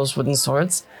with one of those wooden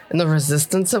swords and the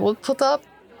resistance it would put up.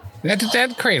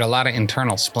 That'd create a lot of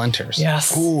internal splinters.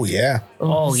 Yes. Oh, yeah.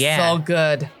 Oh, yeah. So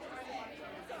good.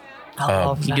 I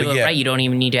love that. You do it yeah. right. You don't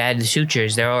even need to add the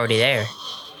sutures. They're already there.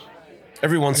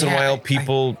 Every once in a while,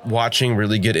 people watching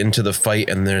really get into the fight,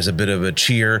 and there's a bit of a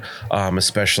cheer,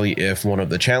 especially if one of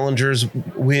the challengers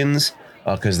wins,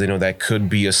 because they know that could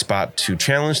be a spot to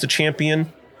challenge the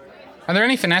champion. Are there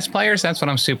any finesse players? That's what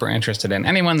I'm super interested in.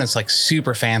 Anyone that's like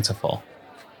super fanciful,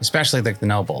 especially like the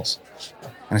nobles,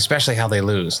 and especially how they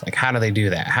lose. Like, how do they do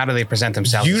that? How do they present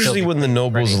themselves? Usually when the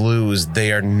nobles lose,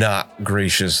 they are not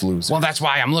gracious losers. Well, that's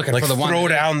why I'm looking like for the one. throw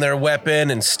down their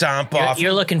weapon and stomp off.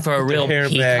 You're looking for a real hair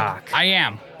back. peacock. I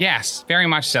am. Yes, very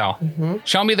much so.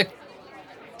 Show me the.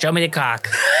 Show me the cock.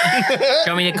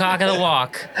 Show me the cock of the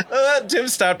walk. Tim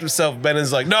stopped himself. Ben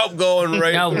is like, nope, going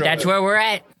right. No, through that's it. where we're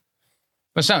at.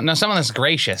 But someone that's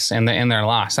gracious in their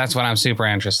loss. That's what I'm super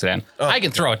interested in. I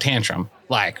can throw a tantrum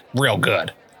like real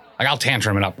good. Like, I'll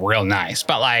tantrum it up real nice.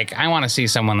 But like, I want to see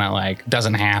someone that like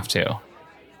doesn't have to.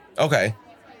 Okay.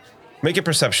 Make a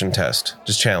perception test.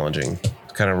 Just challenging.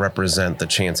 To kind of represent the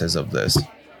chances of this.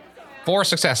 4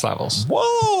 success levels.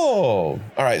 Whoa.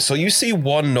 All right. So you see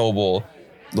one noble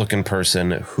looking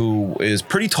person who is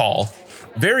pretty tall,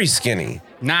 very skinny,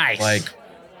 Nice. like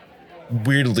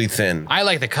weirdly thin. I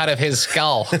like the cut of his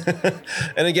skull.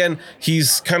 And again,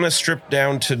 he's kind of stripped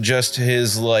down to just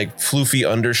his like floofy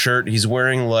undershirt. He's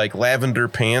wearing like lavender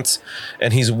pants,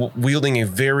 and he's wielding a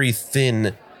very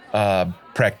thin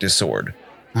practice sword.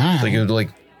 Like it would like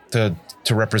to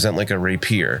represent like a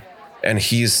rapier, and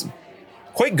he's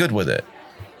quite good with it.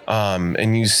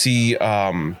 And you see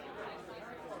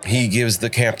he gives the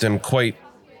captain quite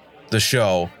the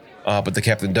show, but the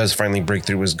captain does finally break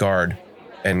through his guard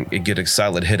and get a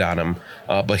solid hit on him.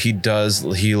 But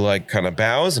he like kind of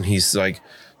bows, and he's like,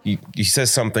 he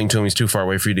says something to him. He's too far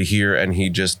away for you to hear, and he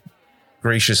just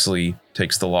graciously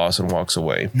takes the loss and walks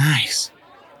away. Nice.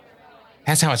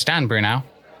 That's how it's done, Bruno.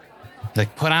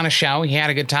 Like, put on a show. He had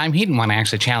a good time. He didn't want to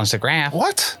actually challenge the graph.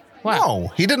 What? What?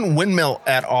 No, he didn't windmill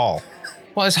at all.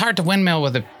 Well, it's hard to windmill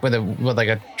with like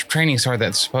a training sword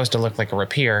that's supposed to look like a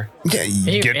rapier. Yeah,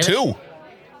 you get really? 2.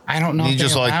 I don't know You if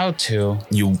just, they're like- allowed to.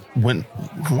 You win.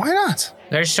 Why not?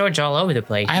 There's swords all over the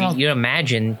place. I don't- You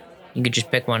imagine you could just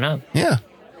pick one up. Yeah.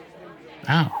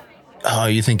 Oh. Oh,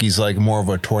 you think he's like more of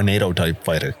a tornado type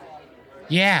fighter?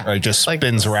 Yeah. Or he just Like-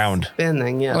 spins around?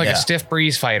 Spinning, yeah. Like Yeah. a stiff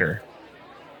breeze fighter.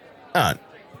 Uh,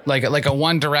 Like a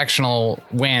one directional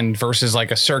wind versus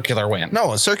like a circular wind.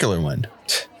 no, a circular wind.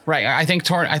 Right. I think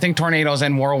tornadoes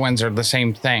and whirlwinds are the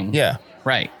same thing. Yeah.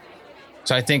 Right.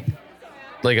 So I think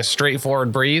like a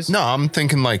straightforward breeze. No, I'm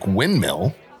thinking like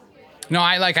windmill. No,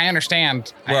 I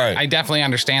understand. Right. I definitely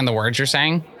understand the words you're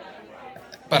saying.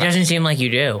 It doesn't seem like you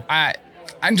do.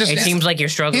 It seems like you're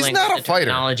struggling He's not with a the fighter.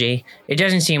 technology. It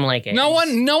doesn't seem like it. No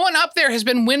one up there has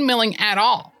been windmilling at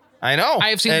all. I know. I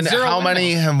have seen and zero how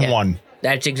many have Yeah. won?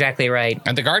 That's exactly right.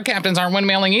 And the guard captains aren't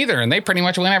windmilling either, and they pretty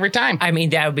much win every time. I mean,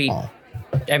 that would be. Oh.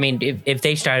 I mean, if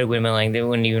they started windmilling, there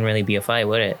wouldn't even really be a fight,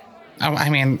 would it? I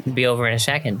mean, It'd be over in a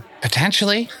second.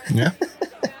 potentially. Yeah.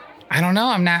 I don't know.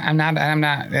 I'm not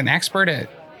an expert at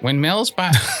windmills,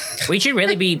 but We should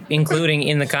really be including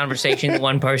in the conversation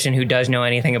one person who does know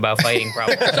anything about fighting,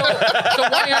 probably. so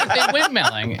why aren't they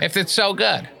windmilling if it's so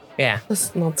good? Yeah.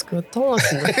 That's not good. Don't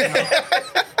listen to him.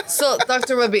 So,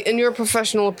 Dr. Webby, in your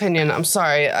professional opinion, I'm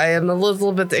sorry, I am a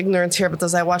little bit ignorant here, but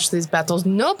as I watch these battles,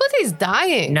 nobody's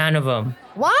dying. None of them.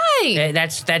 Why?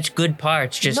 That's good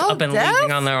parts, just No up and death?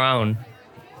 leaving on their own.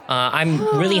 I'm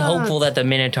really hopeful that the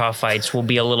Minotaur fights will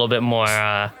be a little bit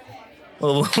more,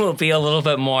 will be a little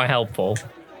bit more helpful.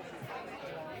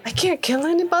 I can't kill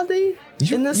anybody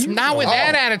in this. Not with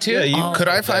that attitude. Yeah, you Could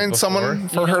I that find before. someone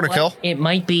for You her know to what? kill? It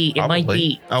might be. It might Probably.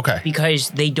 be Okay. because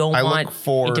they don't I want look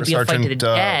for it to be a fight to the Sergeant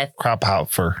death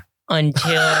Krophout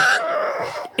until.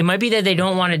 It might be that they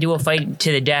don't want to do a fight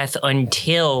to the death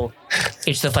until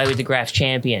it's the fight with the Graf's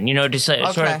champion. You know, to sort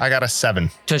Okay. of I got a 7.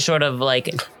 to sort of like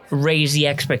raise the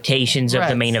expectations of the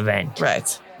Right. main event.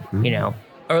 Right. You know,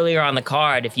 earlier on the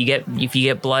card, if you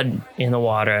get blood in the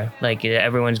water, like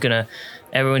everyone's gonna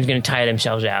tire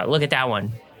themselves out. Look at that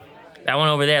one. That one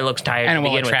over there looks tired. And to it will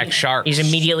begin with. attract sharks. He's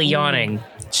immediately yawning.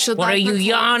 Should What I are you pretend-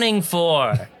 yawning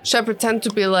for? Should I pretend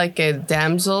to be like a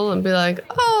damsel and be like,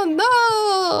 oh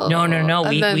no? No.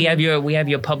 And then- We have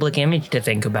your public image to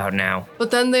think about now. But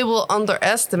then they will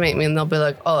underestimate me and they'll be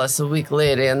like, oh, that's a weak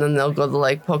lady. And then they'll go to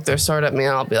like poke their sword at me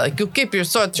and I'll be like, you keep your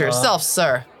sword to yourself,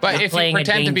 sir. But You're if you playing a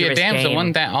pretend to be a dangerous damsel, game.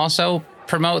 wouldn't that also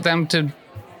promote them to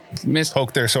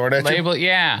Poke their sword at you? mislabel?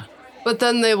 Yeah. But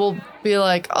then they will be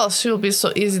like, oh, she'll be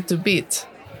so easy to beat.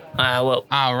 Well,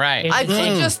 All right. I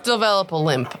could just develop a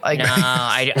limp. I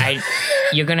no, guess.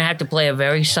 you're gonna have to play a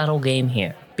very subtle game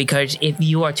here because if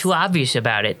you are too obvious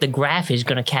about it, the Graf is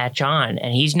gonna catch on,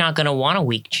 and he's not gonna want a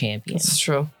weak champion. It's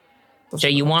true. That's So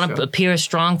you really want to true. appear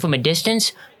strong from a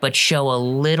distance, but show a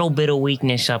little bit of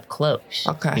weakness up close.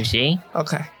 Okay. You see?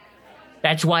 Okay.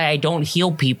 That's why I don't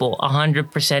heal people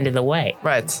 100% of the way.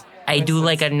 Right. I do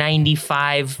like a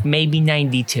 95, maybe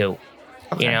 92.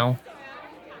 Okay. You know,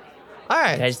 All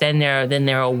right. because then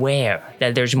they're aware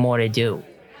that there's more to do.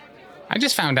 I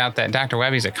just found out that Dr.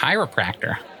 Webby's a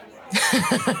chiropractor.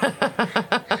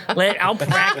 I'll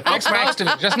practice. Most of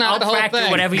it, just not the I'll whole practice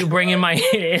thing. whatever you bring in my,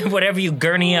 whatever you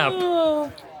gurney up.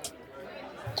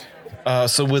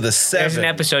 So with a There's 7, an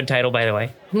episode title, by the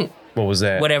way. what was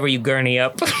that? Whatever you gurney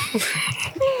up.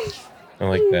 I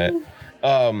like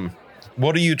that.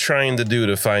 What are you trying to do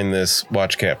to find this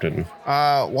watch captain?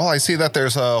 Well, I see that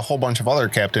there's a whole bunch of other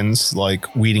captains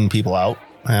like weeding people out.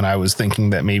 And I was thinking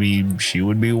that maybe she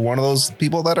would be one of those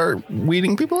people that are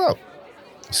weeding people out.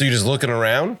 So you're just looking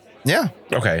around? Yeah.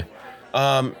 Okay.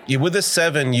 With the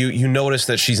 7, you notice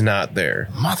that she's not there.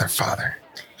 Mother father.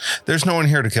 There's no one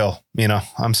here to kill.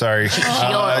 I'm sorry.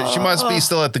 She must be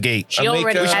still at the gate. She already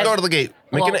We should has- go to the gate.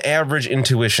 Make Well- an average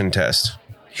intuition test.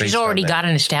 She's based on already that. got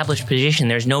an established position.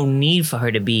 There's no need for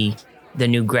her to be the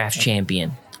new Graf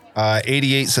champion.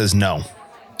 88 says no.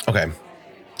 Okay.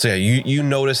 So yeah, you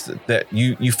notice that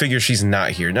you figure she's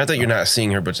not here. Not that you're not seeing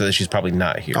her, but so that she's probably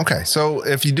not here. Okay, so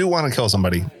if you do want to kill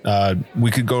somebody, we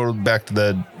could go back to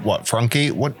the front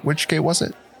gate? Which gate was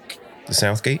it? The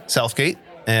south gate? South gate.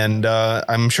 And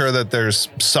I'm sure that there's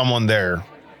someone there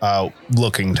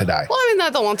looking to die. Well, I mean, I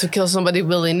don't want to kill somebody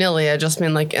willy nilly. I just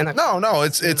mean like in a. No,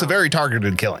 it's a very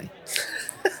targeted killing.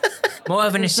 More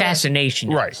of an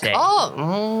assassination, Right. I'd say.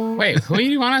 Oh. Wait, who do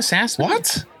you want to assassinate?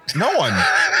 What? No one.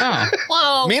 Oh.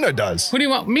 Whoa. Mina does. Who do you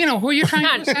want? Mina, who are you trying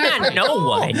to assassinate? Not no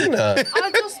one.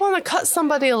 I just want to cut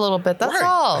somebody a little bit. That's Right.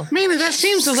 all. Mina, that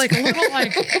seems like a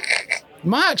little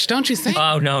much, don't you think?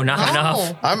 Oh, no, not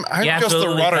enough. I'm You just the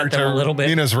absolutely rudder cut them to a little bit.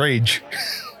 Mina's rage.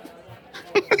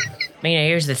 Mina,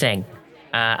 here's the thing.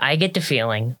 I get the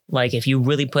feeling like if you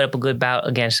really put up a good bout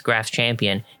against Graf's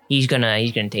champion, he's gonna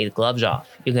take the gloves off.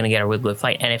 You're gonna get a real good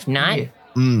fight. And if not,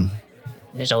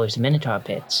 there's always the Minotaur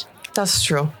pits. That's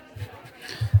true.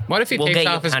 What if he We'll takes get you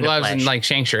off his pound of gloves and flesh.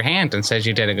 shakes your hand and says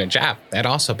you did a good job? That'd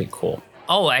also be cool.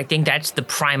 Oh, I think that's the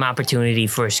prime opportunity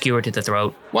for a skewer to the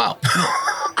throat. Well,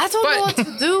 I don't know what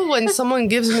to do when someone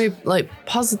gives me like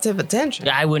positive attention.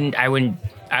 I wouldn't.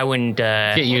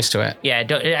 get used to it. Yeah,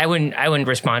 I wouldn't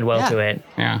respond well Yeah. to it.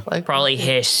 Yeah. Like, Probably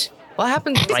hiss. what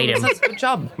happens if Bite someone him. says good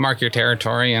job? Mark your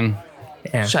territory and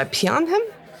Yeah. Should I pee on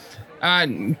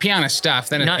him? piano stuff.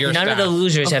 Then it's your None stuff. of the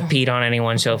losers have peed on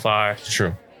anyone so far. It's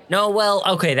true. No, well,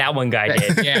 okay, that one guy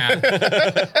did.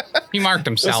 Yeah. He marked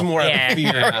That's himself. more Yeah.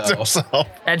 out of fear. So,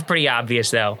 That's pretty obvious,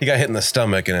 though. He got hit in the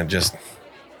stomach and it just.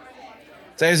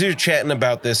 So as you're chatting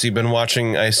about this, you've been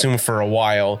watching, I assume for a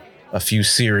while, a few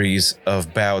series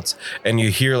of bouts, and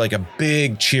you hear like a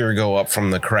big cheer go up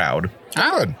from the crowd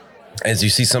good. as you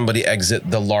see somebody exit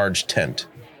the large tent.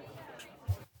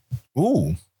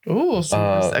 Ooh. Ooh,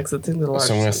 so exiting the large.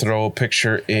 So I'm going to throw a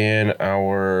picture in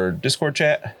our Discord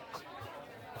chat.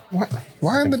 What?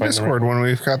 Why in the find the Discord when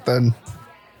we've got the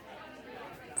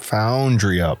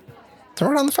Foundry up?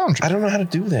 Throw it on the Foundry. I don't know how to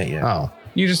do that yet. Oh.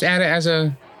 You just add it as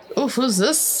a Ooh, who's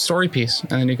this? story piece, and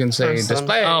then you can say Person.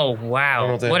 display. Oh, I don't know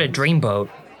wow. what that What a is. dreamboat.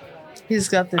 He's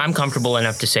got the. I'm comfortable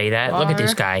enough to say that. Look at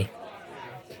this guy.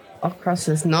 across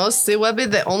his nose. See, Webby,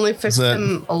 they only fixed that-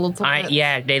 him a little bit.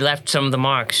 Yeah, they left some of the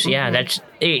marks. Yeah, that's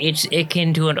it's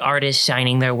akin to an artist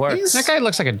signing their work. That guy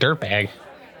looks like a dirtbag.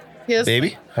 He has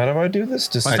Baby? How do I do this?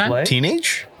 that? Display?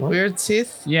 Teenage? weird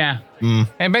teeth. Yeah. Mm.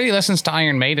 I bet he listens to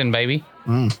Iron Maiden, baby.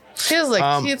 He has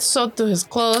like teeth sewed to his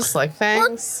clothes, like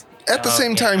fangs. At the Oh,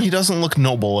 same yeah. time, he doesn't look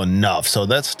noble enough, so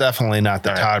that's definitely not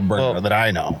the All right. Todd Burger Well- that I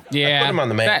know. Yeah. put him on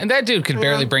the map. That dude could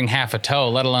barely bring half a toe,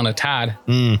 let alone a Todd.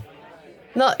 Mm.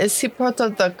 No, is he part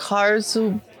of the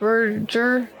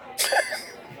Karzuberger?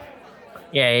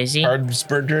 Yeah, is he?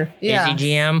 Ardsberger? Yeah. Is he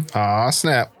GM? Aw,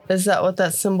 snap. Is that what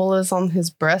that symbol is on his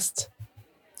breast?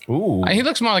 Ooh. He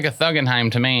looks more like a Thuggenheim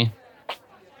to me.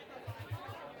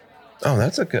 Oh,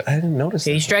 that's a good. I didn't notice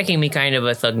He's that. striking me kind of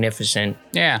a thugnificent.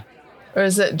 Yeah. Or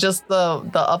is it just the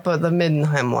upper, the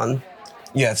Middenheim one?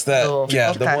 Yeah, it's that. Oh,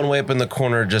 yeah, the okay. one way up in the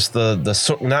corner, just the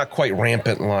not quite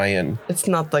rampant lion. It's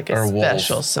not like a Or wolf.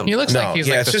 special symbol. He looks No, like he's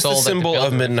yeah, like it's the just the soul that symbol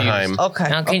of builder Middenheim. refused. Okay.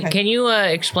 Now, can you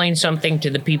explain something to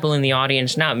the people in the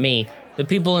audience? Not me. The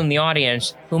people in the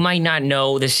audience who might not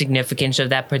know the significance of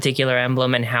that particular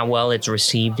emblem and how well it's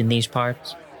received in these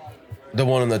parts. The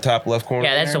one in the top left corner.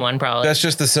 Yeah, that's the one, probably. That's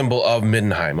just the symbol of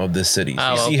Middenheim, of this city. So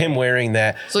Oh, you see okay. him wearing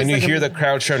that, So and it's you like hear a- the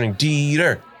crowd shouting,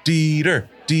 Dieter, Dieter,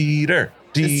 Dieter,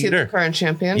 Is he the Dieter. current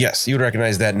champion? Yes, you would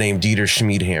recognize that name, Dieter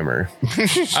Schmiedhammer.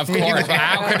 Of course. But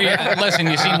how could you listen?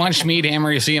 You see one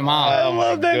Schmiedhammer, you see them all. I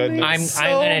love that name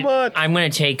I'm gonna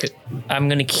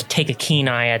take a keen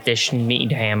eye at this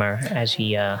Schmiedhammer as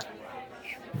he And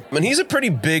he's a pretty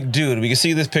big dude. We can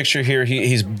see this picture here.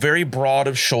 He's very broad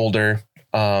of shoulder.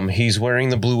 He's wearing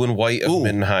the blue and white of Ooh.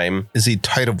 Middenheim. Is he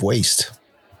tight of waist?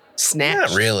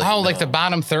 Snatch. Not really. Oh, like the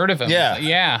bottom third of him. Yeah.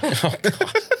 Yeah.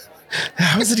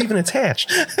 How is it even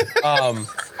attached?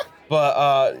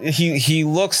 But he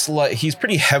looks like he's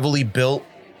pretty heavily built.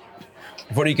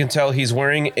 What you can tell, he's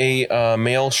wearing a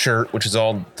male shirt, which is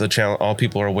all all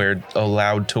people are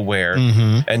allowed to wear.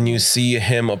 And you see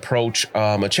him approach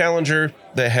a challenger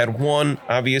that had won,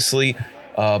 obviously,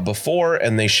 before,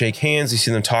 and they shake hands. You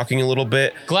see them talking a little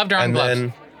bit, Gloved or and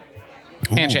ungloved?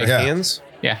 then Handshake. yeah. hands,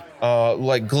 Yeah.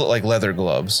 like leather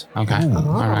gloves. Okay. Ooh, All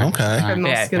right. okay. All right. No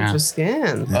Yeah, skin yeah. for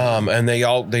skin. And they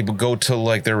go to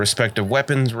like their respective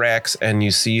weapons racks, and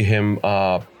you see him.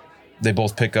 They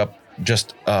both pick up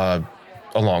just a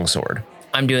longsword.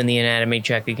 I'm doing the anatomy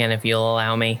check again, if you'll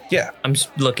allow me. Yeah, I'm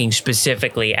looking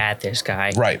specifically at this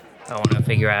guy. right. I want to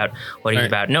figure out what he's Right.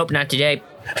 about. Nope, not today.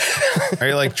 Are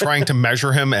you like trying to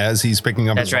measure him as he's picking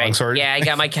up That's his right. longsword? Yeah, I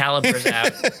got my calipers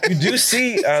out. You do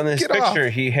see on this Get off. picture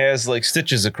he has like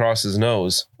stitches across his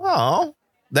nose. Oh,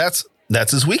 that's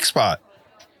his weak spot.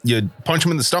 You punch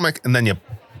him in the stomach, and then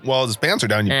while his pants are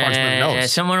down, you punch him in the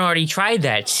nose. Someone already tried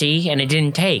that, see, and it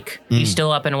didn't take. He's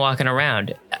still up and walking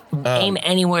around. Aim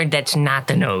anywhere that's not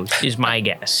the nose, is my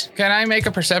guess. Can I make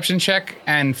a perception check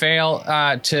and fail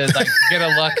to like get a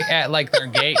look at like their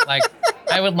gait? Like,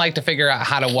 I would like to figure out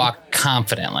how to walk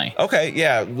confidently. Okay,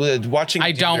 yeah. Watching,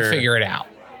 I don't Dieter, figure it out.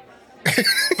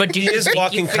 But do you He is think you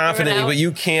walking figure it confidently, out? but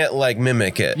you can't like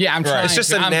mimic it. Yeah, I'm trying. It's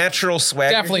just a I'm natural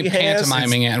swagger. definitely he has.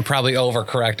 pantomiming it and probably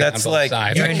overcorrecting That's on both like-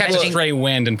 sides. you're I catch a inventing- stray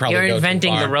wind and probably You're go too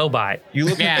inventing far. the robot. You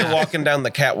look Yeah. like you're walking down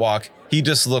the catwalk. He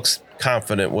just looks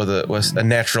confident with a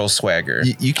natural swagger.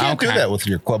 You can't do Okay. that with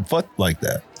your club foot like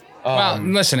that. Well,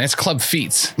 listen, it's club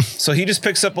feats. So he just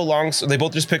picks up they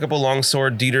both just pick up a long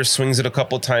sword. Dieter swings it a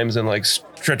couple times and like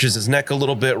stretches his neck a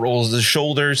little bit, rolls his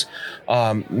shoulders.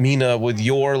 Mina, with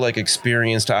your like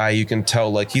experienced eye, you can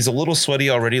tell like he's a little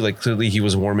sweaty already. Like clearly he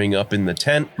was warming up in the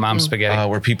tent Mom spaghetti.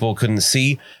 where people couldn't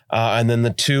see. And then the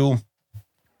two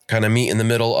kind of meet in the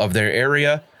middle of their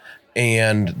area.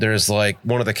 And there's like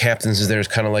one of the captains is there's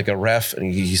kind of like a ref,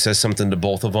 and he says something to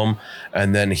both of them,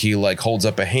 and then he like holds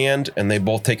up a hand, and they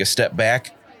both take a step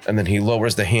back, and then he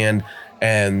lowers the hand,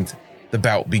 and the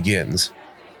bout begins.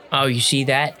 Oh, you see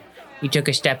that? He took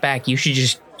a step back. You should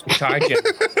just charge him.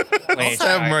 Wait,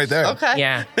 Stab him right there. Okay.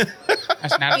 Yeah.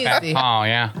 That's not a bad Easy. call,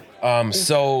 yeah.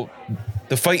 So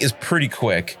the fight is pretty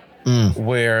quick,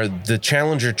 where the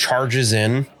challenger charges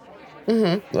in.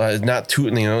 Not too,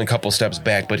 only a couple steps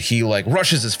back, but he like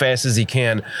rushes as fast as he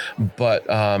can. But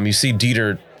you see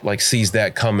Dieter like sees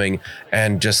that coming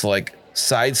and just like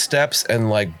sidesteps and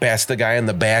like bats the guy in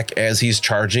the back as he's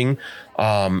charging,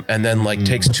 and then like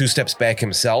takes 2 steps back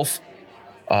himself.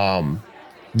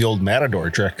 The old Matador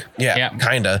trick. Yeah.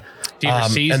 Kinda. Dieter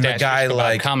sees and that the guy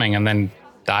like coming and then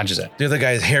dodges it. the other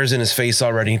guy's hair's in his face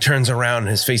already. He turns around and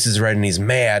his face is red and he's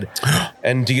mad.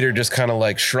 And Dieter just kind of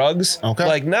like shrugs. Okay.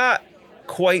 Like not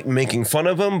quite making fun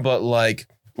of him, but like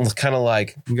kind of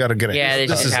like, You got to get it. Yeah,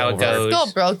 this is how it over. goes.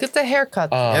 Go, bro. Get the haircut.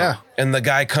 Yeah. And the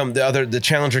guy the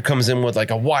challenger comes in with like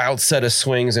a wild set of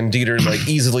swings and Dieter like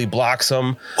easily blocks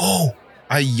him. Oh,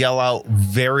 I yell out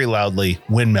very loudly,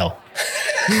 windmill.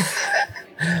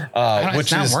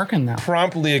 Which not is working now.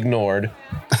 promptly ignored.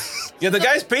 Yeah, the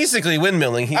guy's basically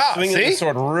windmilling. He's swinging see? the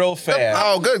sword real fast.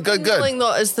 Oh, good. Feeling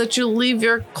though is that you leave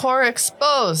your core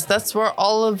exposed. That's where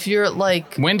all of your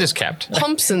like Wind is kept.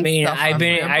 pumps and I mean, stuff. are for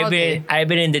your body. I've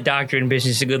been in the doctoring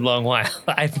business a good long while.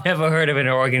 I've never heard of an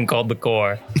organ called the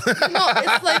core. No,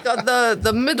 it's like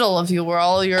the middle of you where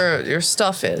all your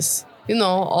stuff is. You know,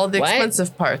 all the What?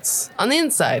 expensive parts on the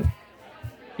inside.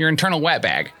 Your internal wet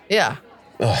bag. Yeah,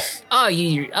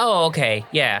 Oh, okay,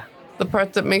 yeah, the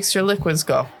part that makes your liquids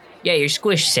go. yeah. You're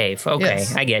squish safe. Okay,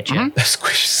 Yes. I get you.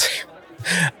 Squish.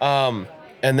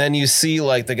 And then you see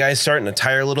like the guy's starting to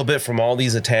tire a little bit from all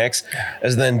these attacks,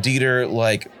 as then Dieter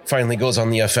like finally goes on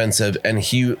the offensive, and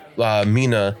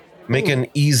Mina make an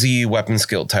easy weapon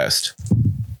skill test.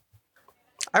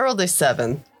 I rolled a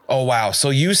 7. Oh wow!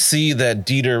 So you see that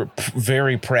Dieter,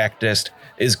 very practiced,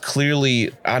 is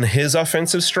clearly on his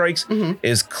offensive strikes,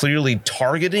 is clearly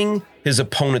targeting his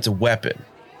opponent's weapon.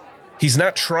 He's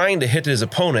not trying to hit his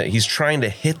opponent. He's trying to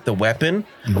hit the weapon,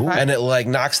 and it like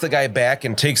knocks the guy back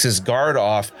and takes his guard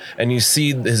off. And you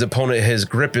see his opponent, his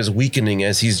grip is weakening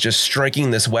as he's just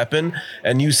striking this weapon.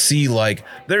 And you see like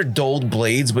they're dulled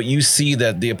blades, but you see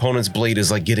that the opponent's blade is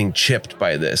like getting chipped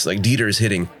by this. Like Dieter's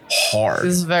hitting hard.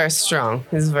 He's very strong.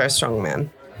 He's a very strong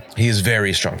man. He is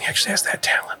very strong. He actually has that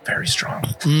talent. Very strong.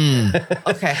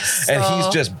 Okay, And he's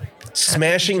so- just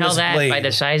smashing Tell this that blade. by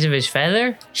the size of his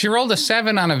feather. She rolled a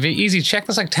 7 on a easy check.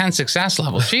 That's like 10 success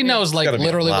levels. She knows like gotta be a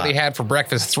literally what lot. he had for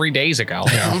breakfast 3 days ago.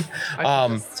 I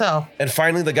can just tell. And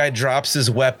finally, the guy drops his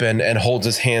weapon and holds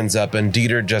his hands up, and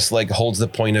Dieter just like holds the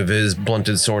point of his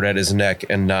blunted sword at his neck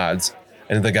and nods.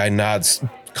 And the guy nods,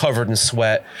 covered in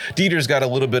sweat. Dieter's got a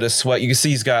little bit of sweat. You can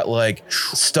see he's got like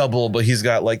stubble, but he's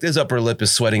got like his upper lip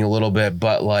is sweating a little bit,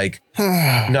 but like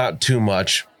not too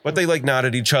much. But they like nod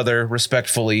at each other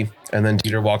respectfully, and then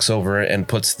Dieter walks over and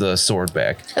puts the sword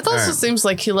back. It also seems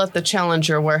like he let the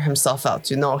challenger wear himself out.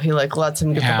 You know, he like lets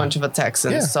him get Yeah. a bunch of attacks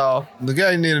in. Yeah. So The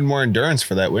guy needed more endurance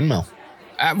for that windmill.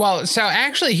 Well, so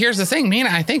actually, here's the thing, Mina.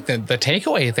 I think that the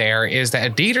takeaway there is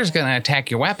that Dieter's going to attack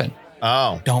your weapon.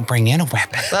 Oh. Don't bring in a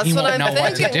weapon. that's He what won't I'm know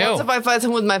what thinking. to do. What if I fight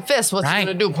him with my fist? What's Right. he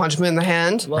gonna do? Punch me in the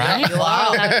hand? Well, Right? you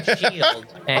all have a shield,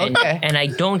 and Okay. and I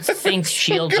don't think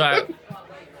shields are.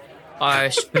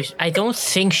 I don't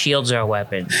think shields are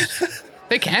weapons.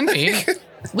 They can be.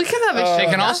 We can have a They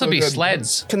shield. can also be good.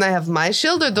 sleds. Can I have my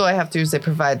shield or do I have to use a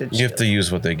provided You shield? have to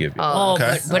use what they give you. Oh,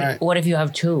 Okay. but Alright. what if you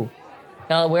have two?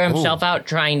 He'll wear himself out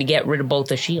trying to get rid of both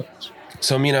the shields.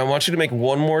 So, Mina, I want you to make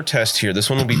one more test here. This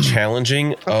one will be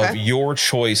challenging of Okay. your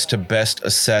choice to best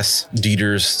assess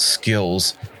Dieter's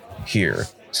skills here,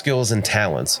 skills and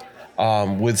talents.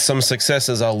 With some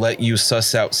successes, I'll let you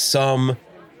suss out some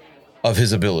of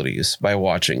his abilities by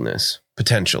watching this,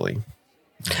 potentially.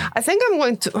 I think I'm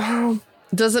going to.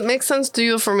 Does it make sense to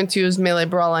you for me to use melee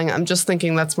brawling? I'm just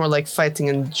thinking that's more like fighting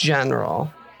in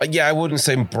general. Yeah, I wouldn't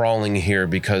say brawling here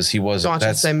because he was. Don't you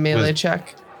that's say melee with-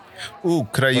 check? Ooh,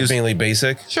 could I use mainly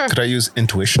basic. Sure. could I use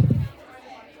intuition?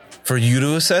 For you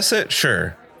to assess it,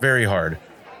 sure. Very hard.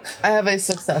 I have a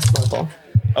success level.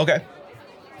 Okay.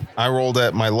 I rolled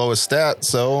at my lowest stat,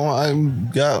 so I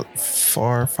got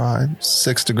 4, 5,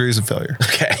 6 degrees of failure.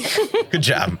 Okay. Good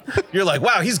job. You're like,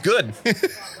 wow, he's good.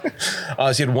 So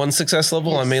you had 1 success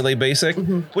level on melee basic,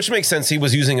 which makes sense. He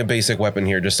was using a basic weapon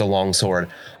here, just a long sword.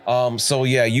 So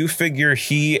yeah, you figure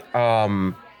he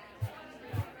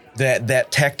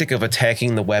that tactic of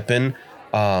attacking the weapon.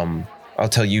 I'll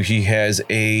tell you, he has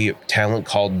a talent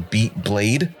called Beat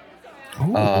Blade,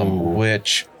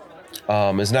 which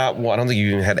is not. Well, I don't think you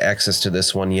even had access to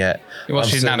this one yet. Well,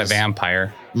 she's So not a this-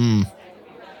 vampire.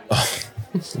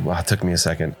 Wow, it took me a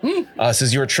second.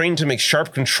 Says you are trained to make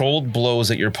sharp, controlled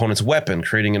blows at your opponent's weapon,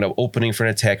 creating an opening for an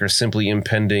attack or simply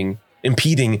impeding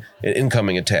impeding an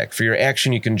incoming attack. For your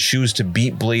action, you can choose to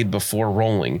beat blade before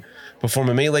rolling. Perform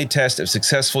a melee test. If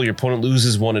successful, your opponent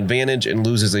loses 1 advantage and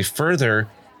loses a further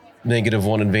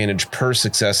 -1 advantage per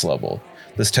success level.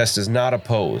 This test is not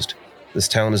opposed. This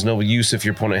talent is no use if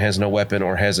your opponent has no weapon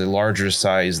or has a larger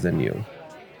size than you.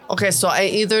 Okay, so I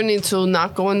either need to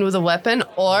not go in with a weapon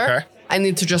or Okay. I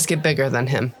need to just get bigger than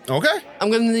him. Okay. I'm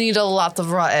going to need a lot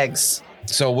of raw eggs.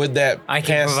 So with that, I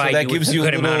can pass, provide that you gives with a you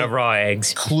good a amount little of raw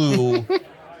eggs. clue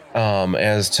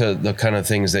as to the kind of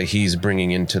things that he's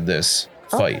bringing into this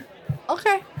fight.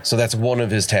 Okay. So that's one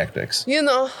of his tactics. You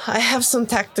know, I have some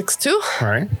tactics too. All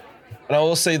right. And I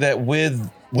will say that with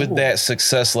that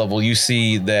success level, you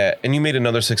see that, and you made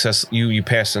another success. You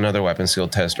passed another weapon skill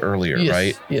test earlier, Yes,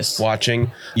 right? yes.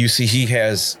 Watching, you see he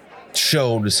has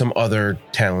showed some other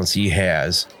talents he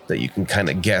has that you can kind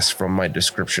of guess from my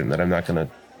description that I'm not going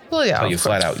to Well, yeah. tell you of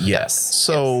flat course. out yet.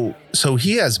 So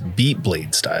he has beat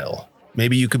blade style.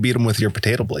 Maybe you could beat him with your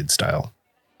potato blade style.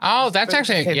 Oh, that's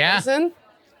actually, Okay, yeah. listen,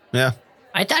 Yeah.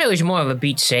 I thought it was more of a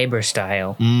Beat Saber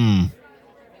style.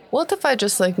 what if I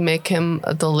just like make him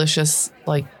a delicious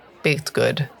like baked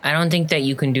good? I don't think that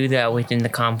you can do that within the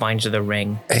confines of the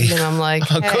ring. And then I'm like,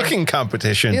 A hey, cooking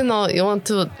competition. you know, you want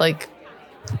to like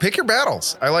Pick your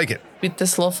battles. I like it. beat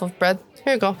this loaf of bread?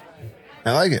 Here you go.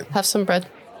 I like it. Have some bread.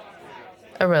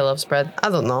 Everybody loves bread. I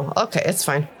don't know. Okay, it's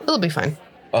fine. It'll be fine.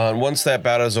 Once that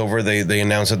bout is over, they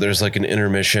announce that there's like an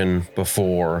intermission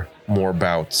before more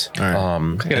bouts. All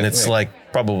right. And it's like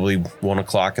probably 1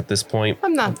 o'clock at this point.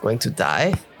 I'm not going to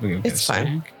die. It's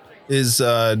fine. Is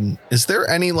there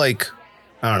any like,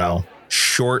 I don't know,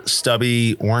 short,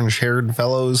 stubby, orange-haired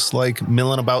fellows like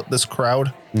milling about this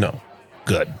crowd? No.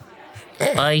 Good.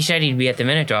 Well, he said he'd be at the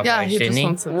Minotaur Yeah, fight, he didn't just he?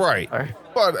 wants to. Right. Or-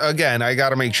 But again, I got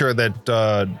to make sure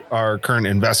that our current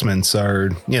investments are,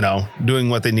 doing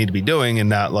what they need to be doing and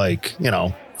not like,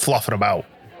 fluffing about.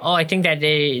 Oh, I think that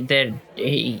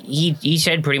he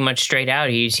said pretty much straight out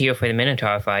he's here for the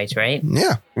Minotaur fights, right?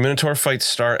 Yeah. Minotaur fights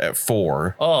start at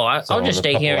 4. Oh, So I'll just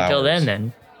in a stay here couple until hours.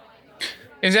 then.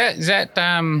 Is that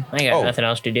I got nothing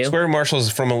else to do. Square Marshals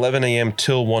is from 11 a.m.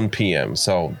 till 1 p.m.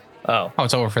 So Oh, oh,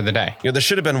 it's over for the day. there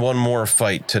should have been one more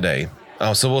fight today.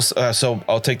 So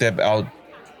I'll take that. I'll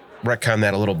retcon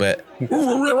that a little bit.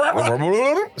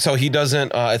 So he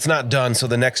doesn't. It's not done. So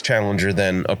the next challenger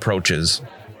then approaches.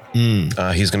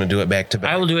 He's going to do it back to I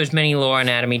back. will do as many lore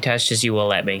anatomy tests as you will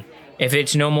let me. If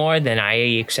it's no more, then I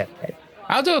accept it.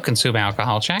 I'll do a consume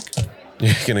alcohol check.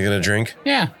 You're going to get a drink.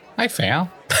 Yeah, I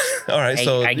fail. All right.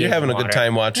 So I you're give having a water. good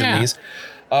time watching Yeah. these.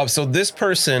 So this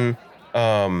person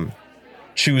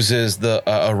chooses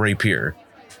a rapier.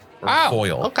 Or Oh,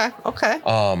 foil. Okay.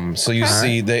 So you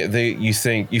see,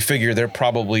 you figure they're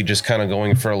probably just kind of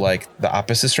going for like the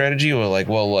opposite strategy, or like,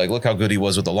 well, like look how good he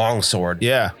was with the long sword,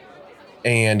 Yeah.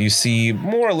 and you see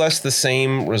more or less the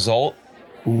same result.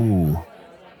 Ooh.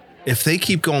 If they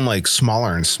keep going like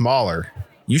smaller and smaller,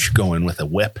 you should go in with a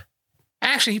whip.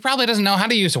 actually, he probably doesn't know how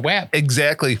to use a whip.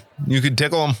 Exactly. You could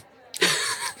tickle him.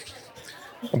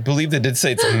 I believe they did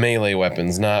say it's melee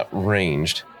weapons, not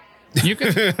ranged. You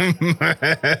can,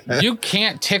 you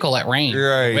can't tickle at range.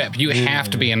 Right. Whip. You have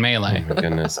to be in melee. Oh my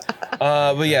goodness.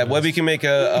 But yeah, Webby can make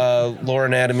a lore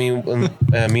anatomy.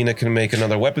 Mina can make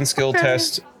another weapon skill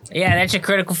test. Yeah, that's a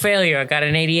critical failure. I got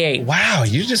an 88. Wow,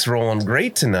 you're just rolling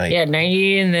great tonight. Yeah,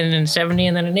 90 and then a 70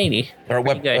 and then an 80. Or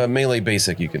Pretty good. melee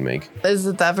basic you can make. Is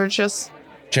it averages?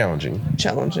 Challenging.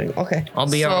 Challenging. Okay. I'll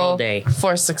be here all day.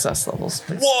 4 success levels,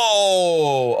 please.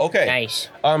 Whoa. Okay. Nice.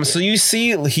 So you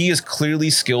see he is clearly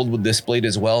skilled with this blade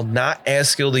as well. Not as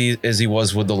skilled as he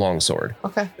was with the longsword.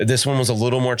 Okay. This one was a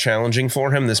little more challenging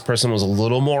for him. This person was a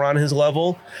little more on his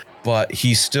level, but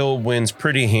he still wins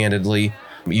pretty handedly.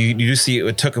 You do see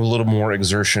it took a little more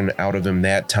exertion out of him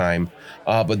that time.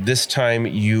 But this time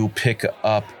you pick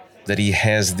up that he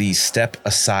has the step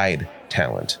aside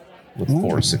talent with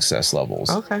 4 success levels.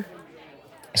 Okay.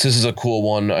 So this is a cool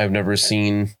one I've never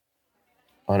seen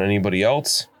on anybody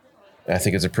else. I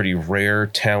think it's a pretty rare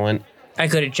talent. I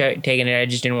could have taken it. I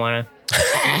just didn't want to.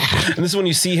 And this is when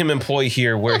you see him employ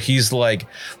here where he's like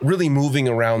really moving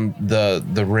around the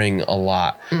ring a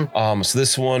lot. So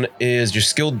this one is you're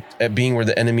skilled at being where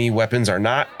the enemy weapons are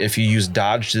not. If you use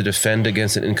dodge to defend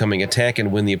against an incoming attack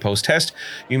and win the opposed test,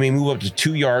 you may move up to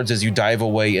 2 yards as you dive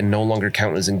away and no longer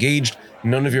count as engaged.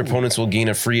 None of your opponents will gain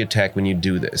a free attack when you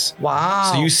do this.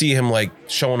 Wow. So you see him like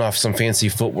showing off some fancy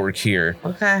footwork here.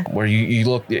 Okay. Where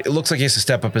it looks like he has to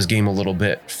step up his game a little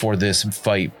bit for this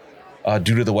fight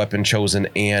due to the weapon chosen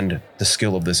and the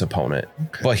skill of this opponent.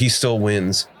 Okay. But he still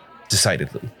wins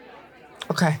decidedly.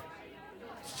 Okay.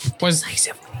 Was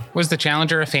the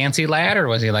challenger a fancy lad or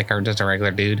was he like just a regular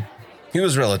dude? He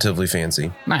was relatively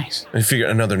fancy. Nice. I figured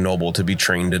another noble to be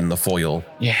trained in the foil.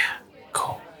 Yeah.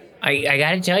 Cool. I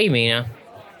gotta tell you, Mina,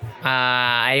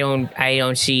 I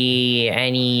don't see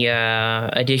any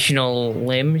additional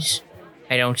limbs.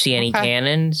 I don't see any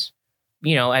cannons.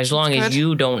 You know, as long as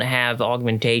you don't have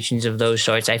augmentations of those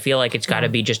sorts, I feel like it's got to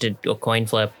be just a coin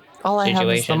flip. All I have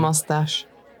is the situation. mustache.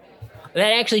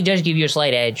 That actually does give you a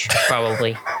slight edge,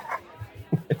 probably.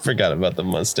 I forgot about the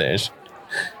mustache.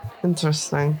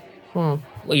 Interesting. Well,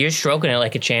 you're stroking it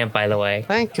like a champ, by the way.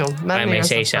 Thank you. I may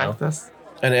say so.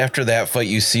 And after that fight,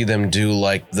 you see them do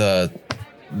like the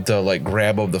like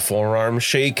grab of the forearm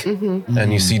shake,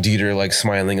 and you see Dieter like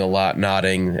smiling a lot,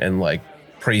 nodding, and like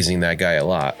praising that guy a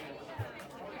lot.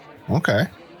 Okay.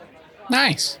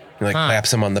 Nice. He like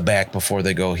claps him on the back before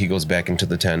they go. He goes back into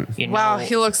the tent. You know, Wow,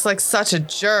 he looks like such a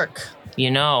jerk. You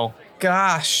know,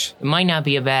 Gosh. it might not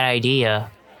be a bad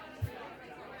idea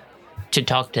to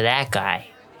talk to that guy.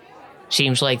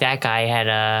 Seems like that guy had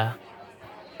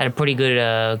a pretty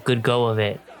good go of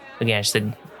it against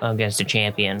the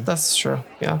champion. That's true.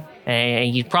 Yeah.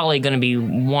 And he's probably going to be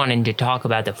wanting to talk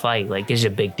about the fight. Like, this is a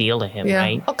big deal to him, Yeah.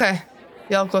 right? Okay.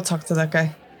 Yeah, I'll go talk to that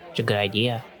guy. It's a good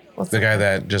idea. What's The guy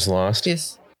that just lost.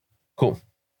 Yes. Cool.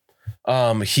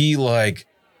 He like,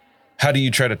 how do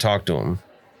you try to talk to him?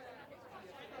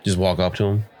 Just walk up to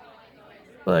him.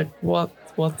 Like,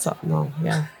 what's up? No,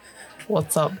 yeah.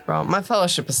 What's up, bro? My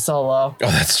fellowship is so low.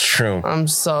 Oh, that's true. I'm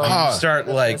so... Start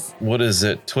like, what is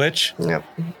it? Twitch? Yep.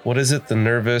 What is it? The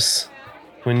nervous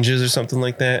twinges or something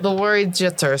like that? The worried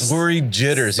jitters. Worried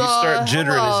jitters. You start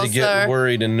jittering hello, as you get sir.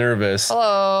 worried and nervous.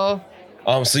 Hello.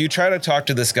 So you try to talk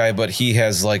to this guy, but he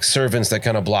has like servants that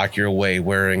kind of block your way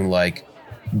wearing like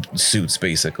suits,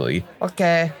 basically.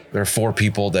 Okay. There are 4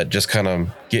 people that just kind of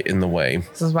get in the way.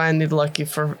 This is why I need Lucky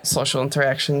for social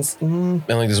interactions. And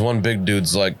like this one big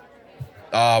dude's like,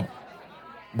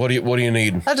 what do you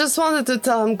need? I just wanted to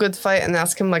tell him good fight and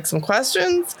ask him like some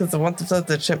questions because I want to fight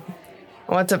the chip.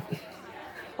 I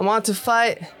want to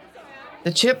fight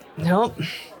the chip. Nope.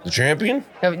 The champion?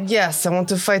 Yes, I want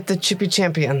to fight the chippy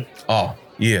champion. Oh,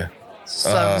 yeah.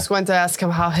 So I was going to ask him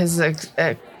how his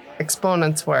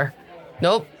exponents were.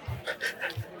 Nope.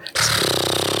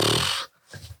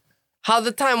 How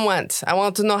the time went. I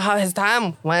want to know how his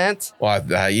time went. Well,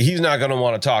 he's not going to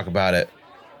want to talk about it.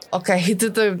 Okay, he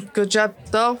did a good job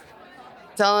though.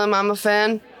 Tell him I'm a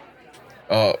fan.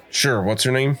 Sure. What's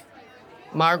her name?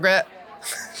 Margaret.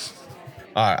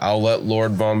 All right, I'll let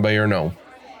Lord Von Bayer know.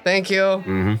 Thank you.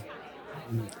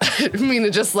 Mm-hmm. Mina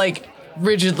just like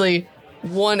rigidly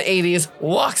 180s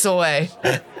walks away.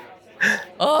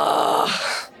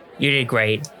 Oh, You did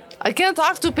great. I can't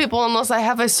talk to people unless I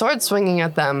have a sword swinging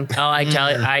at them. Oh, I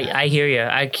tell you, I hear you.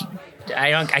 I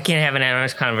can't have an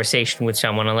honest conversation with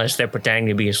someone unless they're pretending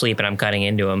to be asleep and I'm cutting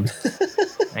into them.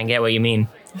 I get what you mean.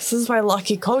 This is why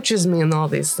Lucky coaches me in all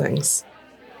these things.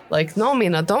 Like, no,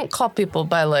 Mina, don't call people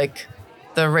by like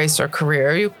their race or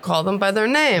career. You call them by their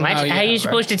name. How are you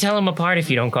supposed to tell them apart if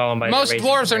you don't call them by Most their race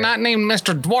dwarves or are not named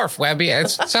Mr. Dwarf, Webby.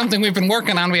 It's something we've been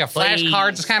working on. We have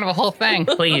flashcards. It's kind of a whole thing.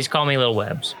 Please call me Little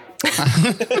Webs.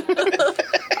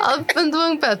 I've been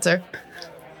doing better.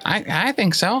 I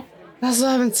think so. That's why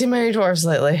I haven't seen many dwarves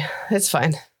lately. It's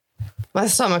fine. My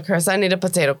stomach hurts. I need a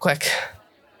potato quick.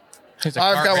 There's a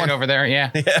I've cart got right one. over there. Yeah.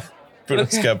 Yeah.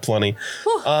 Bruno's got plenty.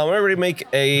 Everybody make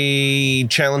a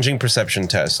challenging perception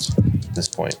test at this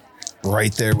point.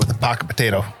 Right there with a pocket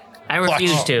potato. I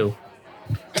refuse to.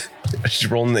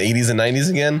 She's rolling the 80s and 90s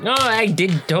again. No, I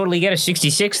did totally get a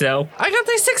 66 though. I got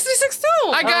the 66 too.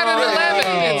 I got an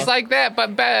 11. It's like that,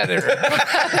 but better.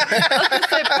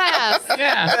 They pass.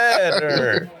 Yeah.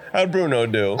 Better. How'd Bruno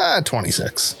do?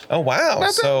 26. Oh, wow.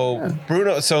 So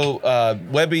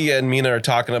Webby and Mina are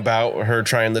talking about her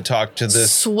trying to talk to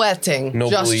this Sweating.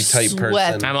 nobly Just type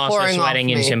sweat person. I'm also pouring off sweating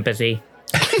in me. sympathy.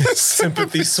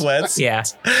 sympathy sweats. Yeah.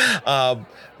 But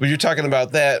you're talking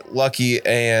about that. Lucky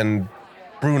and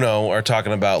Bruno are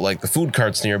talking about like the food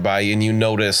carts nearby, and you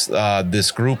notice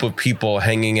this group of people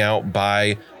hanging out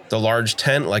by the large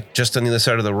tent, like just on the other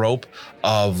side of the rope,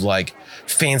 of like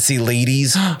fancy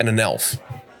ladies and an elf.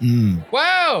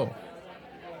 Whoa.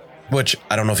 Which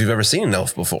I don't know if you've ever seen an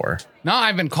elf before. No,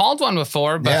 I've been called one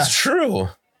before, but Yeah. It's true.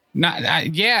 not.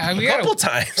 Yeah, A couple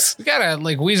times. we gotta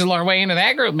like weasel our way into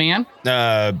that group, man.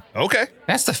 Okay.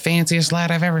 That's the fanciest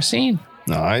lad I've ever seen.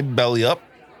 No, I belly up.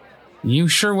 You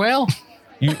sure will.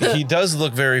 He does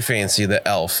look very fancy, the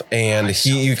elf, and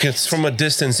you can from a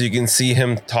distance you can see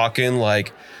him talking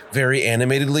like very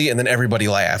animatedly, and then everybody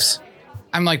laughs.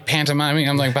 I'm like pantomiming.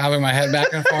 I'm like bobbing my head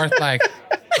back and forth, like,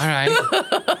 all right.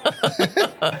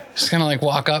 Just kind of like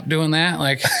walk up doing that,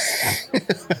 like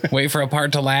wait for a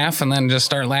part to laugh and then just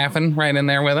start laughing right in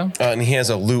there with him. And he has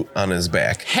a loot on his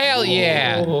back. Hell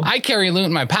yeah. I carry loot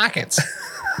in my pockets.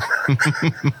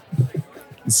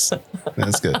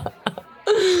 That's good.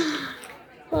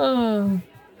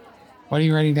 What are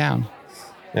you writing down?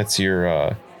 That's your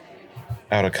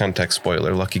out of context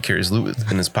spoiler. Lucky carries loot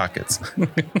in his pockets.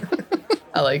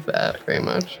 I like that very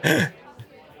much.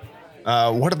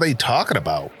 What are they talking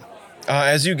about?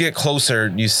 As you get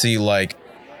closer, you see like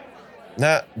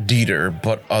not Dieter,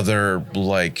 but other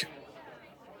like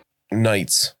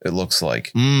knights. It looks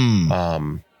like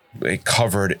they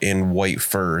covered in white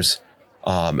furs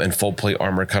and full plate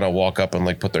armor. Kind of walk up and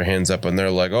like put their hands up, and they're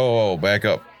like, "Oh, back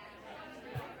up."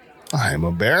 I'm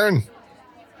a Baron.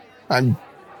 I'm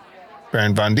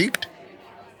Baron Von Diecht.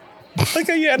 Like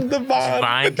I added the Von.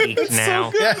 Fine geek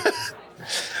now. So Yeah.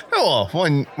 Oh,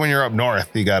 well, when you're up north,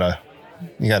 you gotta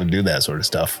do that sort of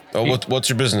stuff. Oh, what's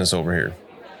your business over here?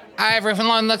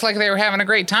 Everyone looked like they were having a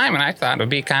great time, and I thought it would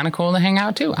be kind of cool to hang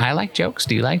out too. I like jokes.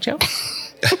 Do you like jokes?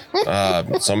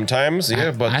 Sometimes,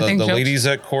 yeah, but I the think jokes- ladies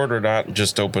at court are not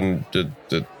just open to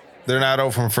They're not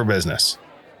open for business.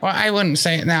 Well, I wouldn't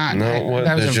say it. No, No, what?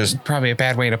 that was They're just- probably a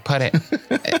bad way to put it.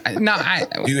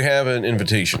 Do you have an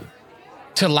invitation?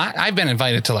 I've been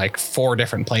invited to like 4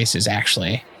 different places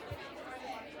actually.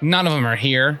 None of them are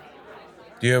here.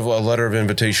 Do you have a letter of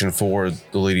invitation for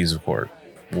the ladies of court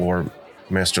or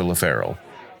Master LaFarrell?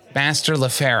 Master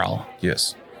LaFarrell.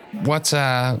 Yes. What's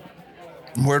Where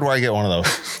do I get one of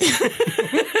those?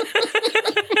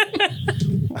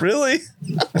 Really?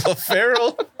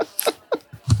 LaFarrell?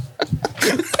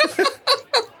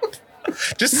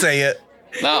 Just say it.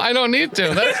 No, I don't need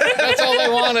to. That's all I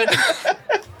wanted.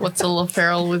 What's a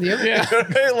LaFarrell with you? Yeah.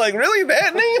 Like, really?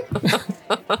 That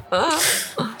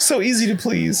name? So easy to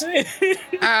please.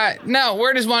 No,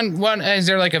 where does one is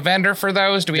there like a vendor for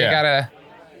those? Do we gotta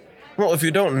Well, if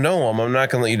you don't know him, I'm not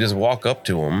going to let you just walk up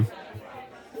to him.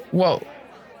 whoa.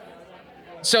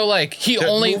 So like he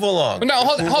only move along. No,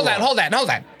 hold Move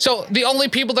on. So the only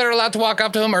people that are allowed to walk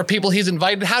up to him are people he's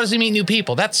invited. How does he meet new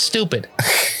people? That's stupid.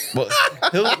 Well,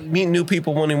 he'll meet new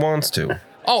people when he wants to.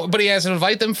 Oh, but he has to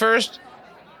invite them first?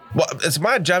 Well, it's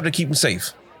my job to keep him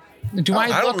safe. Do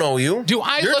I don't know you. Do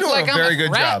I You're look doing like a I'm very a good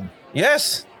threat? job.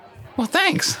 Yes. Well,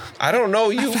 thanks. I don't know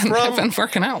you I've been from.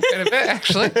 working out quite a bit,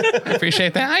 actually. I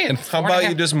appreciate that. I had How about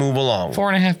you just move along?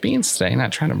 4.5 beans today,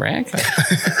 not trying to brag.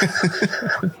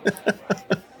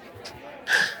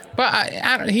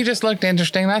 But he just looked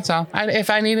interesting, that's all. If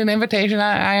I need an invitation,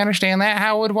 I understand that.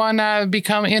 How would one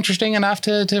become interesting enough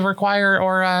to require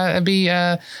or be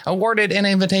awarded an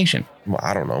invitation? Well,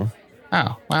 I don't know.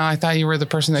 Oh, well, I thought you were the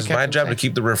person that It's kept my it job to safe.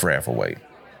 keep the riffraff away.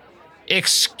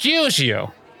 Excuse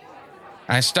you.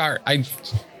 I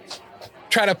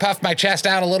try to puff my chest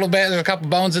out a little bit. There's a couple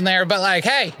bones in there, but like,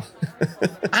 hey,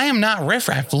 I am not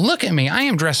riffraff. Look at me. I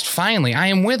am dressed finely. I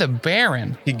am with a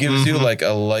baron. He gives you like a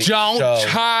light Don't shove,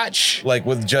 touch like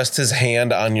with just his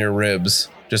hand on your ribs.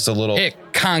 Just a little. it.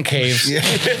 Concaves.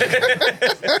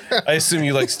 I assume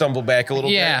you like stumble back a little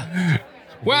bit. Yeah.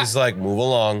 Well, He's like, move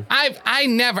along.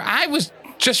 I was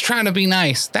just trying to be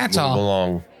nice. That's Move all.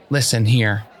 along. Listen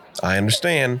here. I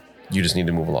understand. You just need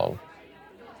to move along.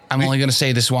 I'm only going to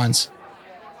say this once.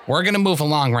 We're going to move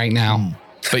along right now,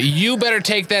 but you better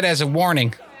take that as a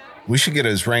warning. We should get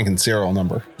his rank and serial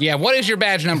number. Yeah. What is your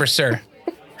badge number, sir?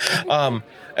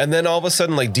 And then all of a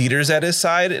sudden, like Dieter's at his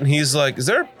side, and he's like, "Is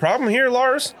there a problem here,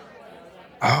 Lars?"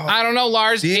 I don't know,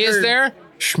 Lars. Dieter- Is there?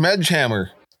 Schmedgehammer.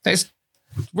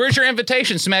 Where's your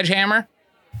invitation, Smedgehammer?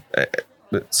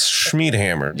 It's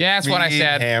Schmiedhammer. Yeah, that's what I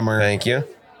said. Hammer. Thank you.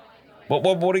 What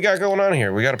do you got going on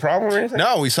here? We got a problem or anything?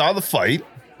 No, we saw the fight.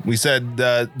 We said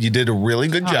you did a really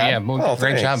good Oh, job. yeah, Oh,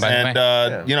 great thanks. job, by the And,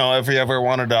 way. you know, if you ever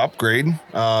wanted to upgrade,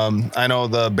 I know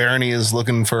the barony is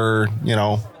looking for,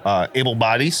 able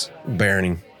bodies.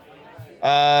 Barony.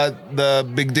 The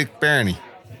Big Dick Barony.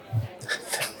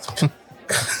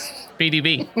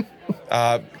 BDB.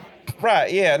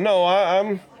 Right. Yeah. No,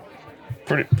 I'm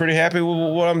pretty happy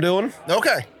with what I'm doing.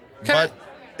 Okay. But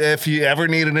if you ever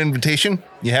need an invitation,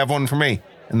 you have one for me.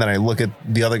 And then I look at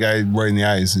the other guy right in the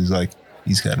eyes. He's like,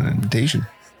 he's got an invitation.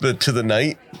 To the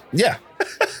night. Yeah.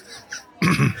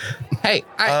 Hey,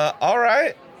 All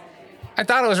right. I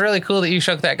thought it was really cool that you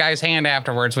shook that guy's hand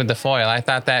afterwards with the foil. I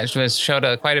thought that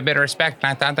showed quite a bit of respect,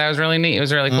 and I thought that was really neat. It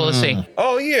was really cool to see.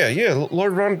 Oh yeah.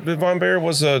 Lord Von Bear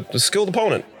was a skilled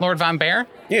opponent. Lord Von Bear?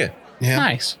 Yeah, Yeah.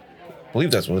 Nice. I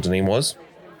believe that's what his name was.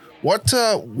 What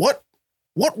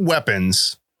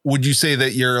weapons would you say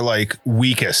that you're like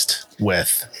weakest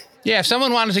with? Yeah, if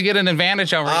someone wanted to get an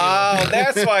advantage over Oh,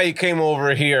 that's why you came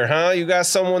over here, huh? You got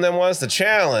someone that wants to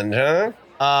challenge, huh?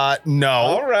 No.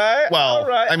 All right. Well, all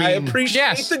right. I mean, I appreciate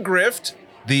yes. the grift.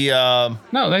 The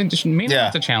no, they just mean Yeah.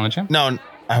 to challenge him. no,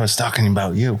 I was talking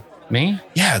about you. Me?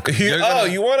 Yeah.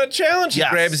 You want a challenge? Yes.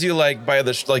 He grabs you like by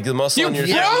the the muscle You on your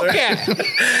broke shoulder,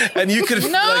 it. and you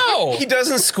can No. like, he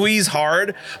doesn't squeeze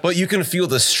hard, but you can feel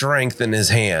the strength in his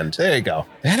hand. There you go.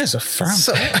 That is a firm.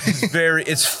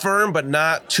 It's firm, but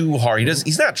not too hard.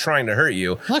 He's not trying to hurt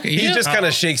you. Look at He you. just kind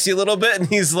of shakes you a little bit, and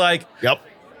he's like, Yep.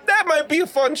 "That might be a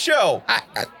fun show."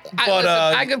 But,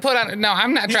 I could put on. No,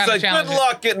 I'm not He's trying like, to challenge. "Good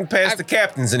luck getting past the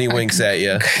captains," and he winks at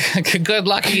you. Good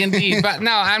lucky indeed. But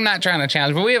no, I'm not trying to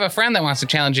challenge. But we have a friend that wants to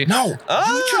challenge you. No. You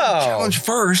should challenge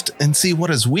first and see what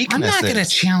his I'm weakness not is. going to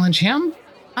challenge him.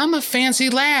 I'm a fancy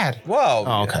lad. Whoa.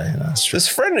 Oh, okay, that's true. This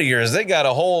friend of yours, they got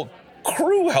a whole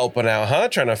crew helping out, huh?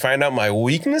 Trying to find out my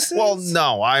weaknesses? Well,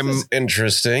 no, I'm. This is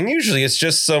interesting. Usually it's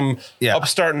just some Yeah.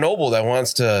 upstart noble that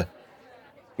wants to,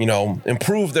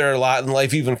 improve their lot in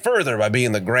life even further by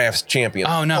being the Graf's champion.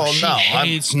 Oh no, Well, she no, I'm-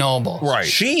 hates noble. Right.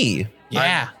 She.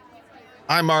 Yeah,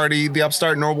 I'm already the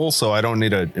upstart noble, so I don't need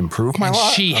to improve my and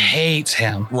lot. she hates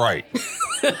him. Right.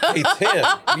 It's him.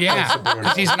 Yeah,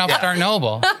 because he's an upstart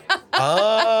noble.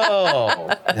 Oh.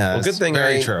 Yeah, Well, it's good thing I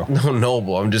very ain't true. no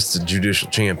noble. I'm just a judicial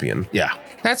champion. Yeah.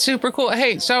 That's super cool.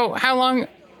 Hey, so how long?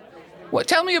 What?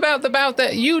 Tell me about the bout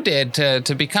that you did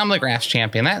to become the Graf's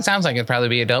champion. That sounds like it'd probably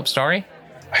be a dope story.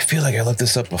 I feel like I looked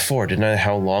this up before, didn't I?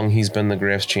 How long he's been the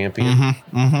Graf's champion?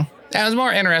 I was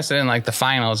more interested in like the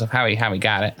finals of how he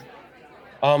got it.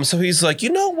 So he's like,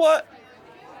 you know what?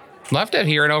 Love to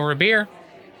hear it over a beer.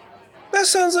 That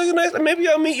sounds like a nice. Maybe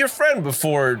I'll meet your friend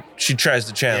before she tries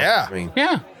to challenge Yeah. me.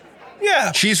 Yeah,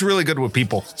 Yeah. She's really good with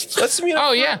people. Let's meet up Oh,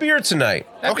 for yeah. a beer tonight.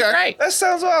 that'd be Okay. great. That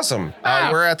sounds awesome.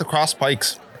 Wow. We're at the Cross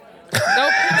Pikes.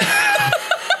 Nope.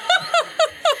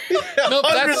 Nope,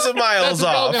 Hundreds of miles that's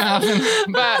off.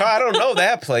 Bogenhofen. But I don't know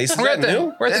that place. Is we're that at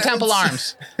new? the Temple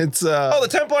Arms. It's Oh, the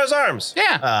Templar's Arms.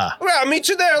 Yeah. Well, I'll meet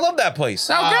you there. I love that place.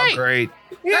 Oh, great. great.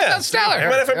 Yeah. sounds stellar.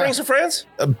 Mind if I bring some friends?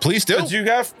 Please do. Do you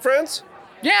got friends?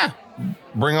 Yeah.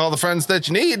 Bring all the friends that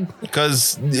you need,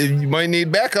 because you might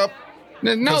need backup.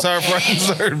 No. Because our friends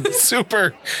are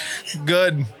super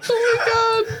good.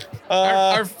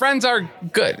 Our friends are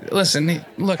good. Listen,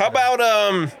 look. How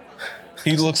about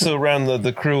he looks around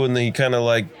the crew and he kind of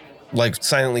like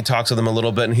silently talks with them a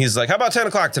little bit, and he's like, "How about 10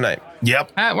 o'clock tonight?"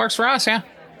 Yep. That works for us, yeah.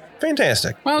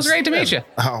 Fantastic. Well, it was great to meet you.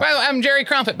 Oh. Well, I'm Jerry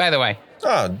Crumpet, by the way.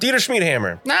 Oh, Dieter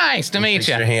Schmiedhammer. Nice to meet Takes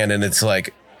your you. hand, and it's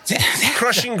like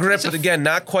crushing grip, but again,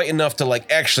 not quite enough to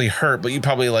like actually hurt, but you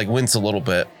probably like wince a little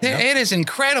bit. It is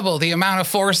incredible the amount of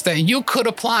force that you could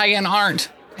apply and aren't.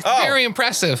 It's Oh. very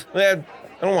impressive. I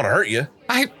don't want to hurt you.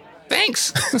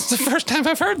 Thanks. It's the first time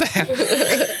I've heard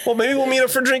that. Well, maybe we'll meet up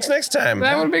for drinks next time.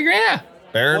 That would be great. Yeah.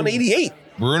 Baron 188.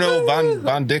 Bruno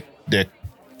von Dick.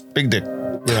 Big Dick.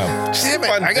 Bruno. Damn it,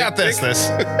 Von I got Dick this.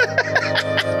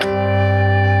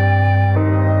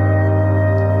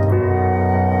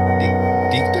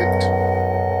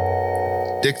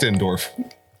 Dichtendorf.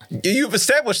 You've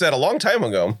established that a long time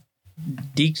ago.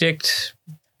 Dict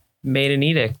made an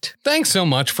edict. Thanks so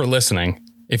much for listening.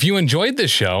 If you enjoyed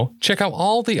this show, check out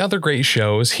all the other great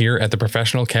shows here at the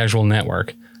Professional Casual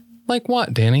Network. Like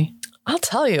what, Danny? I'll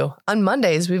tell you. On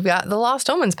Mondays, we've got the Lost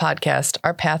Omens podcast,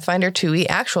 our Pathfinder 2e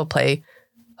actual play,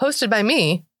 hosted by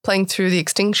me, playing through the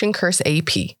Extinction Curse AP.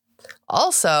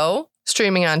 Also,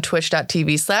 streaming on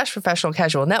twitch.tv/Professional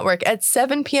Casual Network at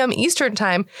 7 p.m. Eastern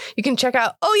Time, you can check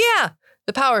out,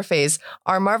 The Power Phase,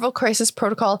 our Marvel Crisis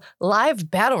Protocol live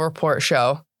battle report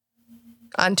show.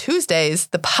 On Tuesdays,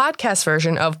 the podcast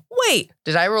version of Wait,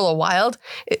 Did I Roll a Wild?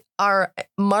 Our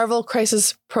Marvel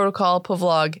Crisis Protocol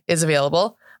vlog is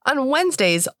available. On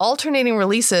Wednesdays, alternating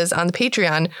releases on the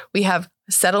Patreon, we have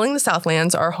Settling the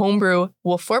Southlands, our homebrew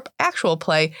Wolfthorpe actual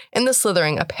play, and The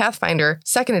Slithering, a Pathfinder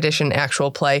 2nd edition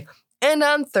actual play. And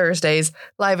on Thursdays,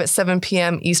 live at 7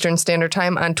 p.m. Eastern Standard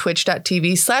Time on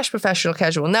twitch.tv/Professional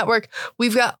Casual Network,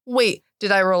 we've got Wait,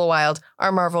 Did I Roll a Wild?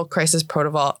 Our Marvel Crisis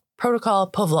Protocol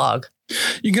vlog.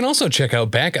 You can also check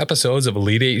out back episodes of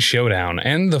Elite 8 Showdown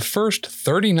and the first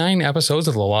 39 episodes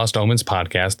of the Lost Omens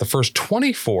podcast, the first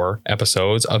 24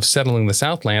 episodes of Settling the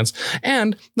Southlands,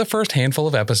 and the first handful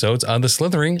of episodes of The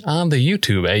Slithering on the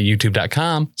YouTube at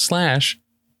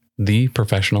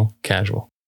youtube.com/theprofessionalcasual.